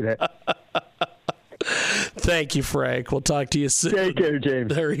can't do that. Thank you, Frank. We'll talk to you soon. Take care,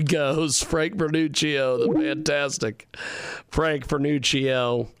 James. There he goes, Frank Vernuccio, the fantastic Frank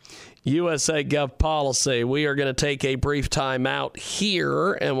Vernuccio. USA Gov Policy. We are going to take a brief time out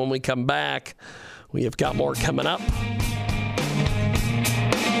here, and when we come back, we have got more coming up.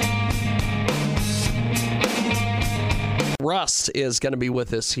 Russ is going to be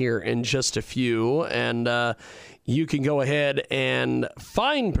with us here in just a few, and you can go ahead and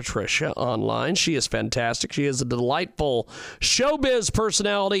find Patricia online. She is fantastic. She is a delightful showbiz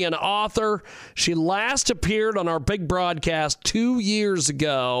personality and author. She last appeared on our big broadcast 2 years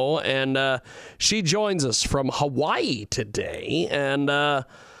ago, and she joins us from Hawaii today. And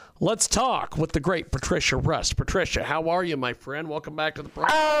let's talk with the great Patricia Rust. Patricia, how are you, my friend? Welcome back to the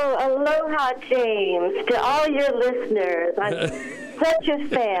program. Oh, aloha, James. To all your listeners, such a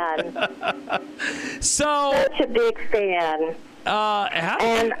fan. So, such a big fan.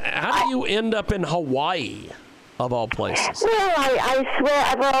 How do you end up in Hawaii, of all places? Well, I swear,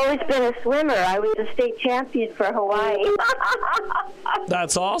 I've always been a swimmer. I was a state champion for Hawaii.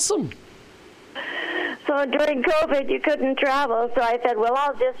 That's awesome. So during COVID, you couldn't travel, so I said, well,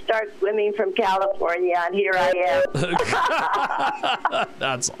 I'll just start swimming from California, and here I am.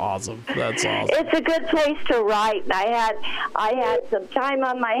 That's awesome. That's awesome. It's a good place to write. And I had some time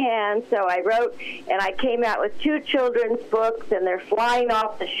on my hands, so I wrote, and I came out with 2 children's books, and they're flying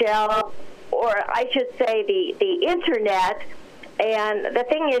off the shelf, or I should say the internet. And the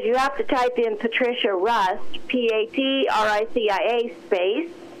thing is, you have to type in Patricia Rust, Patricia space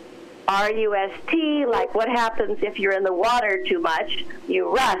RUST, like what happens if you're in the water too much?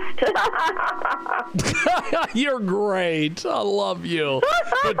 You rust. You're great. I love you.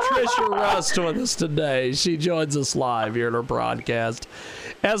 Patricia Rust with us today. She joins us live here in our broadcast.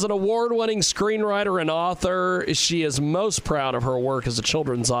 As an award-winning screenwriter and author, she is most proud of her work as a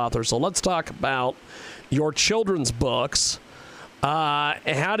children's author. So let's talk about your children's books. How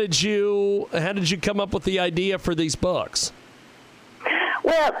did you come up with the idea for these books?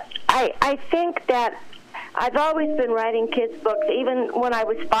 Well, I think that I've always been writing kids' books. Even when I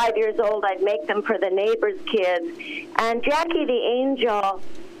was 5 years old, I'd make them for the neighbors' kids. And Jackie the Angel,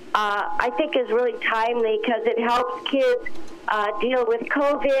 I think, is really timely because it helps kids deal with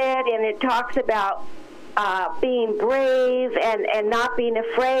COVID, and it talks about being brave and not being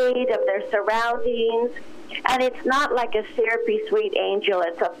afraid of their surroundings. And it's not like a syrupy sweet angel.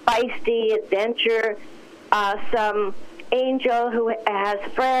 It's a feisty adventure, some angel who has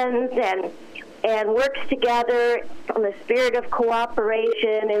friends and works together in the spirit of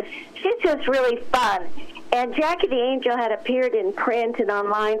cooperation, and she's just really fun. And Jackie the Angel had appeared in print and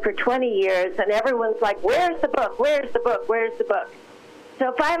online for 20 years, and everyone's like, where's the book? Where's the book? Where's the book?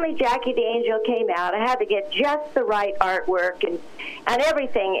 So finally Jackie the Angel came out. I had to get just the right artwork and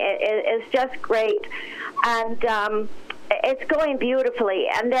everything. It's just great. And it's going beautifully.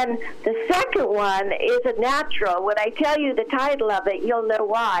 And then the second one is a natural. When I tell you the title of it, you'll know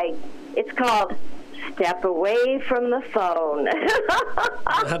why. It's called Step Away from the Phone.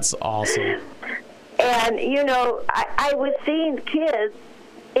 That's awesome. And, you know, I was seeing kids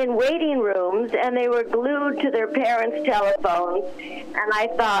in waiting rooms, and they were glued to their parents' telephones. And I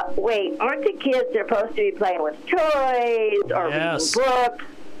thought, wait, aren't the kids supposed to be playing with toys or reading books?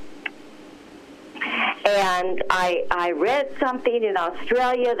 And I read something in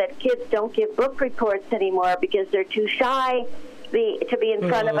Australia that kids don't give book reports anymore because they're too shy to be in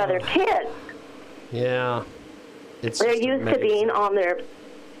front of other kids. Yeah. They're used to being on their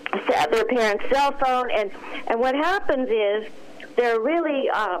parents' cell phone. And what happens is they're really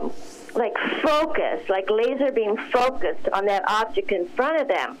like focused, like laser beam focused on that object in front of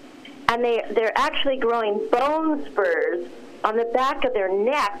them. And they're actually growing bone spurs on the back of their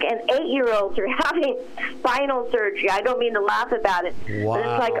neck, and 8-year-olds are having spinal surgery. I don't mean to laugh about it. Wow. But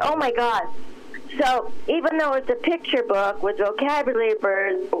it's like, oh my God. So even though it's a picture book with vocabulary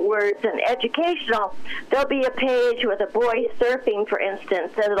words and educational, there'll be a page with a boy surfing, for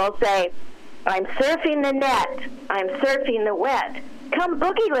instance, and it'll say, I'm surfing the net, I'm surfing the wet. Come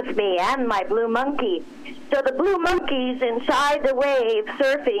boogie with me and my blue monkey. So the blue monkey's inside the wave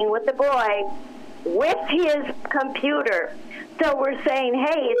surfing with the boy with his computer. So we're saying,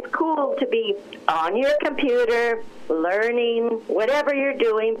 hey, it's cool to be on your computer, learning, whatever you're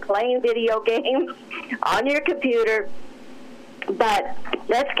doing, playing video games on your computer. But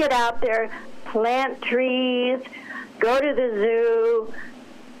let's get out there, plant trees, go to the zoo,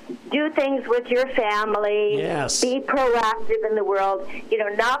 do things with your family, be proactive in the world, you know,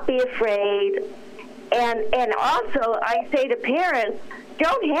 not be afraid. And also, I say to parents,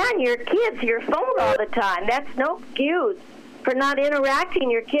 don't hand your kids your phone all the time. That's no excuse for not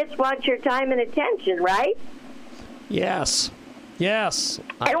interacting. Your kids want your time and attention, right? Yes. Yes.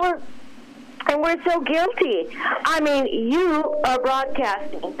 And we're so guilty. I mean, you are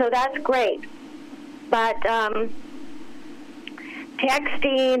broadcasting, so that's great. But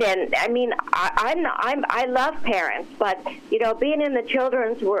texting, and I mean, I love parents, but you know, being in the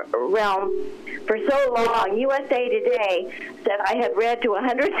children's realm for so long, USA Today said I had read to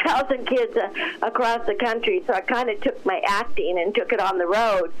 100,000 kids across the country, so I kind of took my acting and took it on the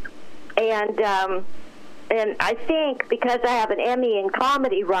road. And I think because I have an Emmy in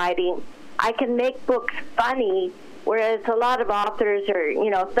comedy writing, I can make books funny, whereas a lot of authors are,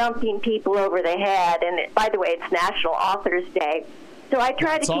 you know, thumping people over the head. And by the way, it's National Authors Day. So I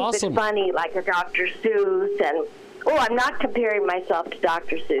try to keep it funny, like a Dr. Seuss. And, I'm not comparing myself to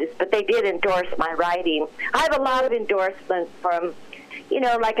Dr. Seuss, but they did endorse my writing. I have a lot of endorsements from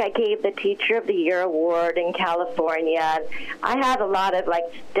like I gave the Teacher of the Year award in California. I had a lot of, like,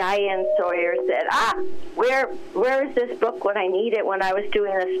 Diane Sawyer said, where is this book when I need it, when I was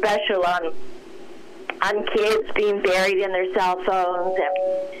doing a special on kids being buried in their cell phones.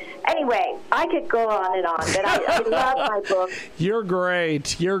 Anyway, I could go on and on, but I love my book. You're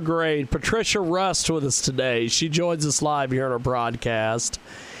great. You're great. Patricia Rust with us today. She joins us live here on our broadcast.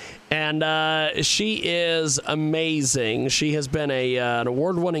 And she is amazing. She has been an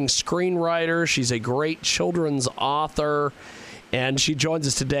award-winning screenwriter. She's a great children's author. And she joins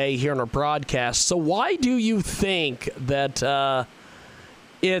us today here on our broadcast. So why do you think that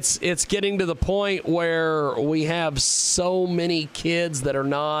it's getting to the point where we have so many kids that are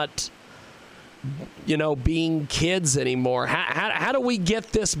not, being kids anymore? How do we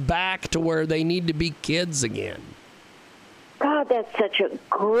get this back to where they need to be kids again? God, that's such a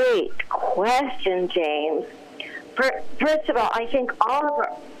great question, James. First of all, I think all of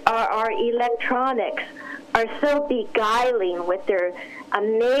our electronics are so beguiling with their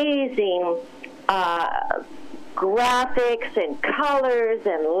amazing graphics and colors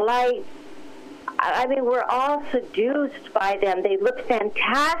and light. I mean, we're all seduced by them. They look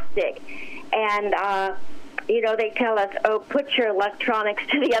fantastic. And, they tell us, put your electronics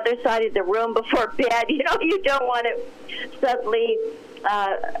to the other side of the room before bed. You don't want to suddenly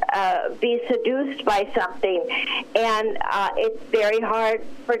be seduced by something. And it's very hard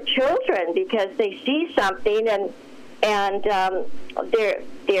for children because they see something and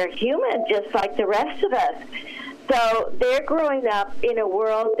they're human just like the rest of us. So they're growing up in a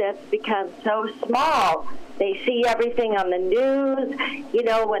world that's become so small. They see everything on the news.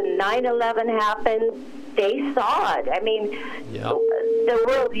 When 9/11 happened, they saw it. I mean, the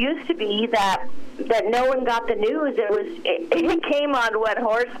world used to be that no one got the news. It came on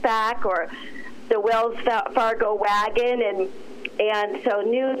horseback or the Wells Fargo wagon, and so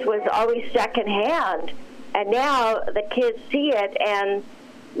news was always secondhand. And now the kids see it, and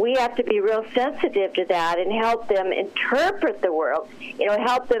we have to be real sensitive to that and help them interpret the world.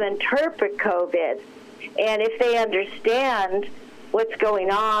 Help them interpret COVID, and if they understand what's going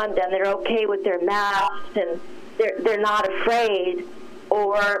on, then they're okay with their masks and they're not afraid.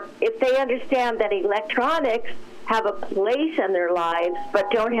 Or if they understand that electronics have a place in their lives but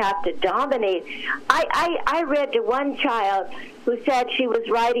don't have to dominate. I read to one child who said she was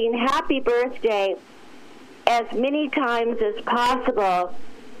writing happy birthday as many times as possible,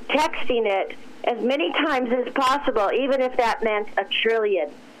 texting it as many times as possible, even if that meant a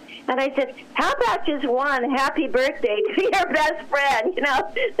trillion. And I said, how about just one happy birthday to your best friend?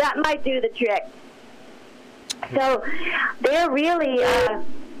 That might do the trick. So they're really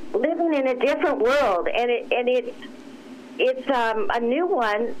living in a different world, and it's a new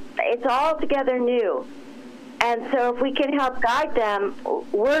one. It's altogether new. And so if we can help guide them,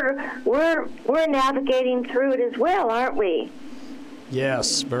 we're navigating through it as well, aren't we?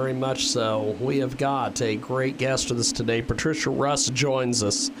 Yes, very much so. We have got a great guest with us today. Patricia Rust joins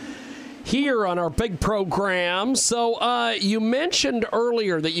us here on our big program. So you mentioned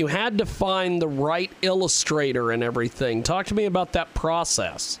earlier that you had to find the right illustrator and everything. Talk to me about that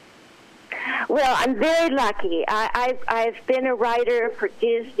process. Well, I'm very lucky. I've been a writer for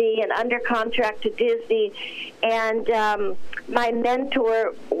Disney and under contract to Disney, and my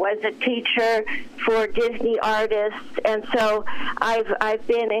mentor was a teacher for Disney artists, and so I've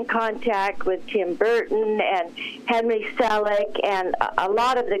been in contact with Tim Burton and Henry Selick and a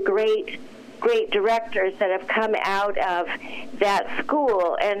lot of the great directors that have come out of that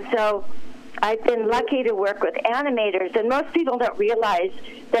school. And so I've been lucky to work with animators, and most people don't realize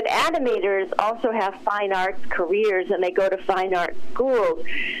that animators also have fine arts careers and they go to fine arts schools.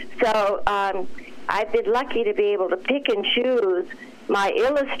 So I've been lucky to be able to pick and choose my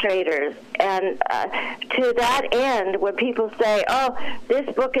illustrators, and to that end, when people say, oh, this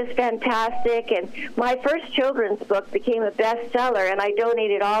book is fantastic, and my first children's book became a bestseller, and I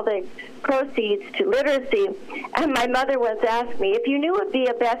donated all the proceeds to literacy, and my mother once asked me, if you knew it would be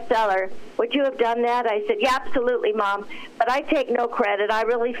a bestseller, would you have done that? I said, yeah, absolutely, Mom, but I take no credit. I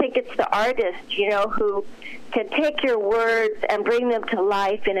really think it's the artist, who can take your words and bring them to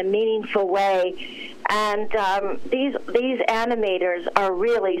life in a meaningful way. And these animators are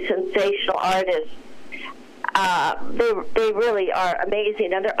really sensational artists. They really are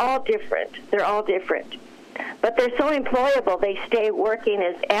amazing, and they're all different. But they're so employable. They stay working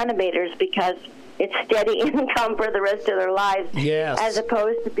as animators because it's steady income for the rest of their lives. Yes. As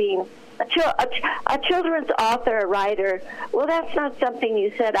opposed to being a children's author, a writer. Well, that's not something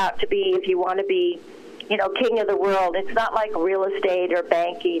you set out to be if you want to be king of the world. It's not like real estate or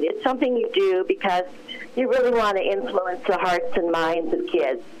banking. It's something you do because you really want to influence the hearts and minds of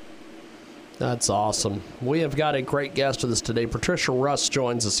kids. That's awesome. We have got a great guest with us today. Patricia Rust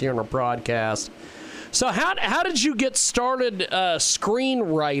joins us here on our broadcast. So how did you get started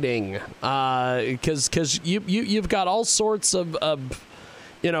screenwriting? Because you've got all sorts of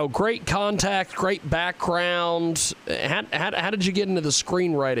great contact, great background. How did you get into the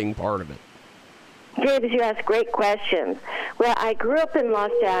screenwriting part of it? James, you ask great questions. Well, I grew up in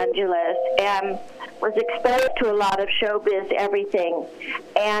Los Angeles and was exposed to a lot of showbiz everything.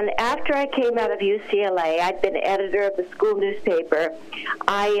 And after I came out of UCLA, I'd been editor of the school newspaper.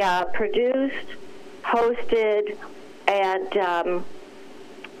 I produced, hosted, and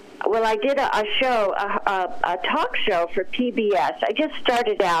I did a show, a talk show for PBS. I just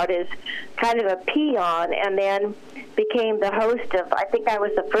started out as kind of a peon and then became the host of, I think I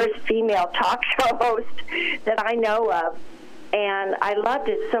was the first female talk show host that I know of, and I loved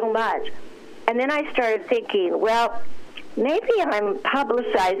it so much. And then I started thinking, well, maybe I'm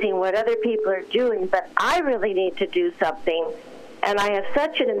publicizing what other people are doing, but I really need to do something. And I have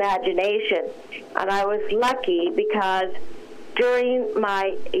such an imagination, and I was lucky because during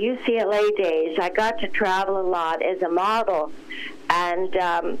my UCLA days, I got to travel a lot as a model, and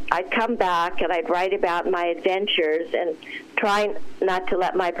I'd come back and I'd write about my adventures and try not to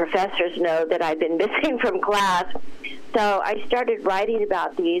let my professors know that I'd been missing from class. So I started writing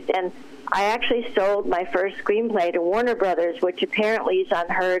about these, and I actually sold my first screenplay to Warner Brothers, which apparently is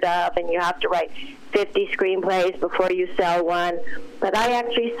unheard of, and you have to write 50 screenplays before you sell one. But I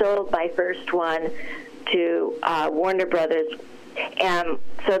actually sold my first one to Warner Brothers, and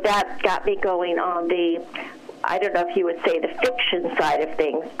so that got me going on the, I don't know if you would say the fiction side of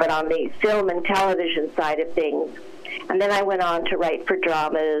things, but on the film and television side of things. And then I went on to write for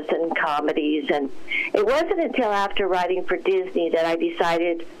dramas and comedies, and it wasn't until after writing for Disney that I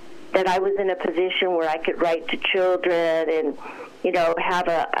decided that I was in a position where I could write to children and, have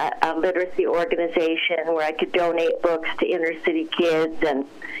a literacy organization where I could donate books to inner city kids and,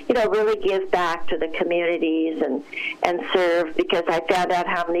 really give back to the communities and serve, because I found out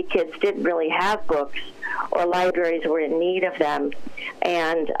how many kids didn't really have books or libraries were in need of them.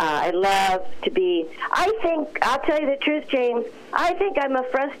 And I love to be, I'll tell you the truth, James, I think I'm a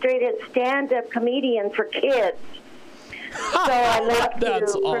frustrated stand-up comedian for kids. So I love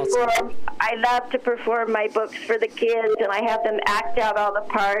perform. I love to perform my books for the kids, and I have them act out all the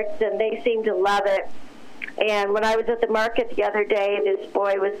parts, and they seem to love it. And when I was at the market the other day, this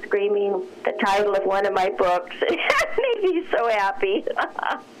boy was screaming the title of one of my books. It made me so happy.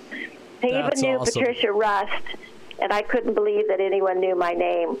 He even knew awesome. Patricia Rust, and I couldn't believe that anyone knew my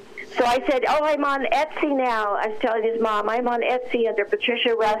name. So I said, I'm on Etsy now. I was telling his mom, I'm on Etsy under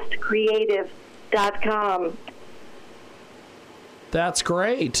PatriciaRustCreative.com. That's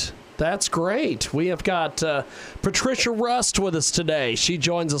great. That's great. We have got Patricia Rust with us today. She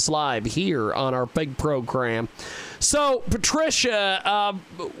joins us live here on our big program. So, Patricia,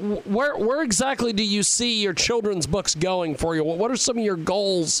 where exactly do you see your children's books going for you? What are some of your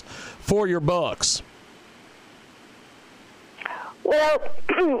goals for your books? Well,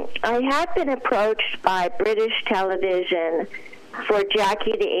 I have been approached by British television for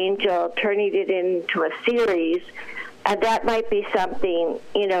Jackie the Angel, turning it into a series. And that might be something,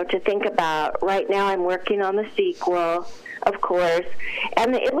 to think about. Right now I'm working on the sequel, of course.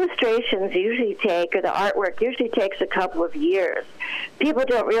 And the illustrations usually or the artwork usually takes a couple of years. People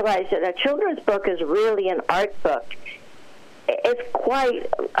don't realize that a children's book is really an art book. It's quite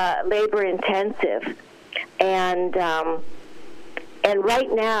labor-intensive. And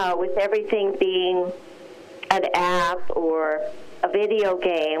right now, with everything being an app or a video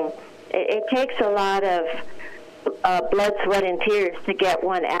game, it takes a lot of blood, sweat, and tears to get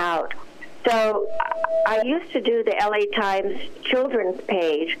one out. So I used to do the LA Times children's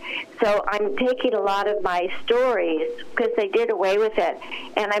page, so I'm taking a lot of my stories, because they did away with it,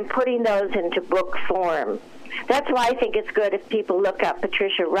 and I'm putting those into book form. That's why I think it's good if people look up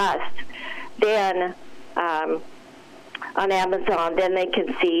Patricia Rust, then on Amazon, then they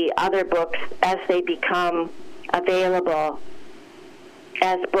can see other books as they become available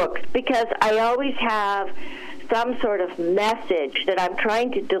as books, because I always have some sort of message that I'm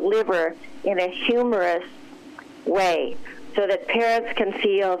trying to deliver in a humorous way, so that parents can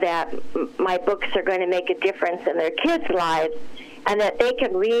feel that my books are going to make a difference in their kids' lives, and that they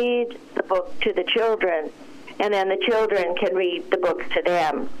can read the book to the children, and then the children can read the books to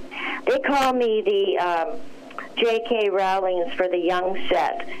them. They call me the J.K. Rowling's for the young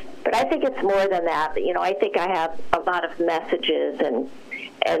set, but I think it's more than that. I think I have a lot of messages and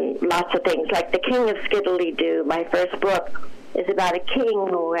and lots of things. Like The King of Skiddly-Doo, my first book, is about a king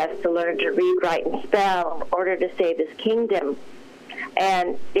who has to learn to read, write, and spell in order to save his kingdom.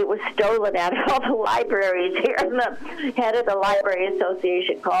 And it was stolen out of all the libraries here, and the head of the Library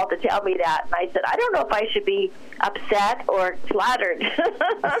Association called to tell me that. And I said, I don't know if I should be upset or flattered.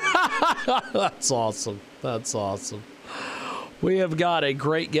 That's awesome. That's awesome. We have got a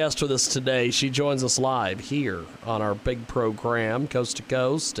great guest with us today. She joins us live here on our big program, Coast to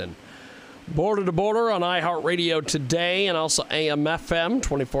Coast and Border to Border on iHeartRadio today, and also AM/FM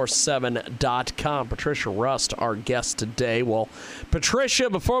 247.com. Patricia Rust, our guest today. Well, Patricia,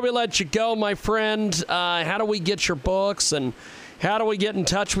 before we let you go, my friend, how do we get your books, and how do we get in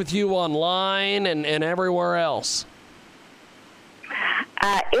touch with you online and everywhere else?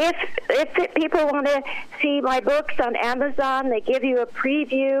 If people want to see my books on Amazon, they give you a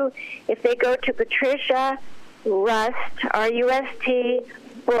preview. If they go to Patricia Rust, R-U-S-T,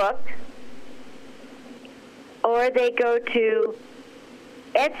 book, or they go to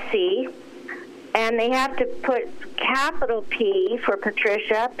Etsy, and they have to put capital P for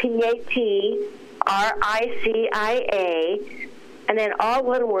Patricia, P-A-T-R-I-C-I-A, and then all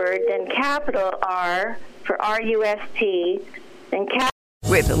one word, then capital R for R-U-S-T, then capital.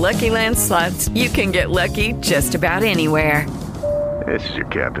 With the Lucky Land Slots, you can get lucky just about anywhere. This is your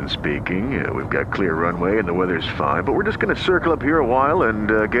captain speaking. We've got clear runway and the weather's fine, but we're just going to circle up here a while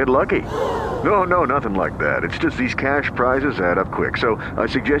and get lucky. No, nothing like that. It's just these cash prizes add up quick. So I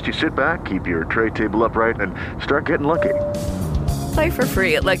suggest you sit back, keep your tray table upright, and start getting lucky. Play for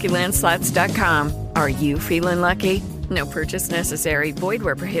free at LuckyLandSlots.com. Are you feeling lucky? No purchase necessary. Void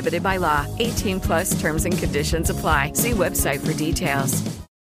where prohibited by law. 18+ terms and conditions apply. See website for details.